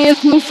mind,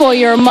 something for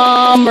your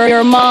mom or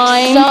your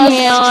mind,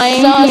 something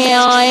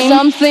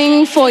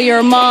for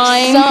your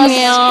mind,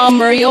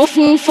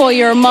 something for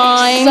your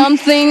mind,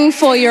 something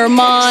for your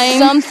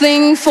mind,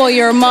 something for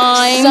your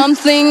mind,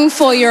 something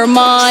for your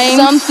mind,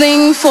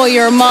 something for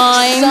your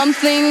mind,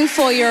 something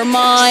for your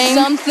mind,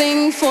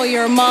 something for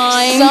your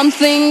mind,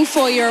 something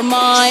for your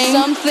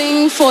mind,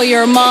 something for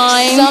your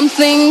mind,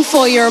 something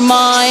for your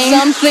mind,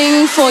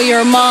 something for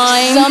your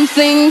mind,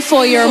 something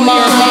for your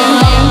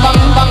mind.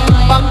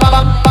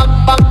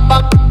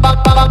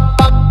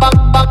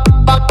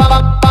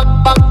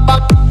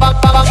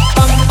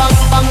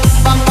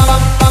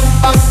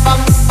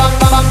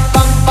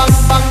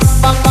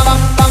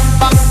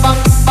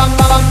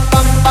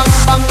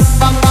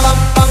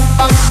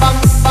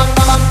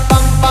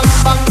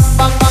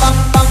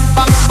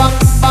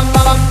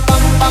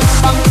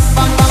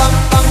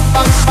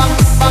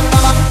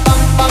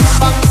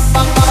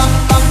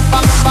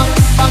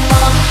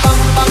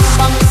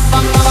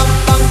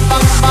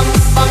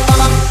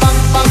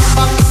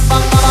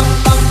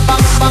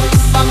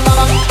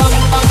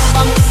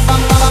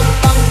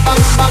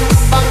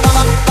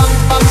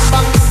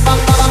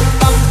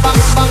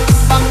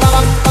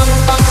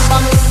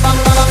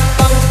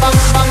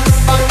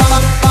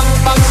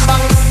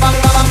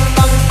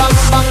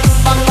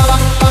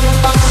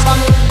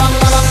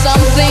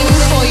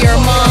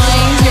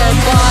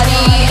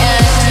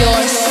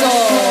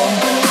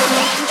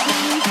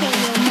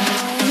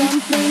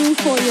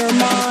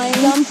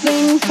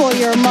 For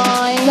your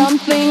mind,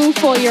 something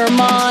for your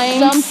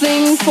mind,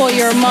 something for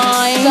your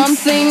mind,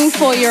 something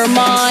for your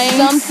mind,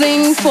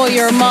 something for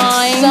your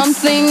mind,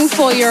 something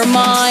for your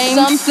mind,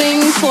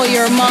 something for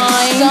your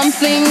mind,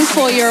 something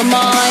for your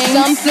mind,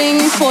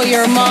 something for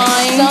your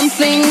mind,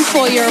 something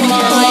for your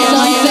mind,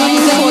 something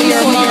for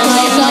your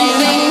mind,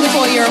 something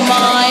for your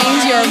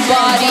mind, your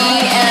body.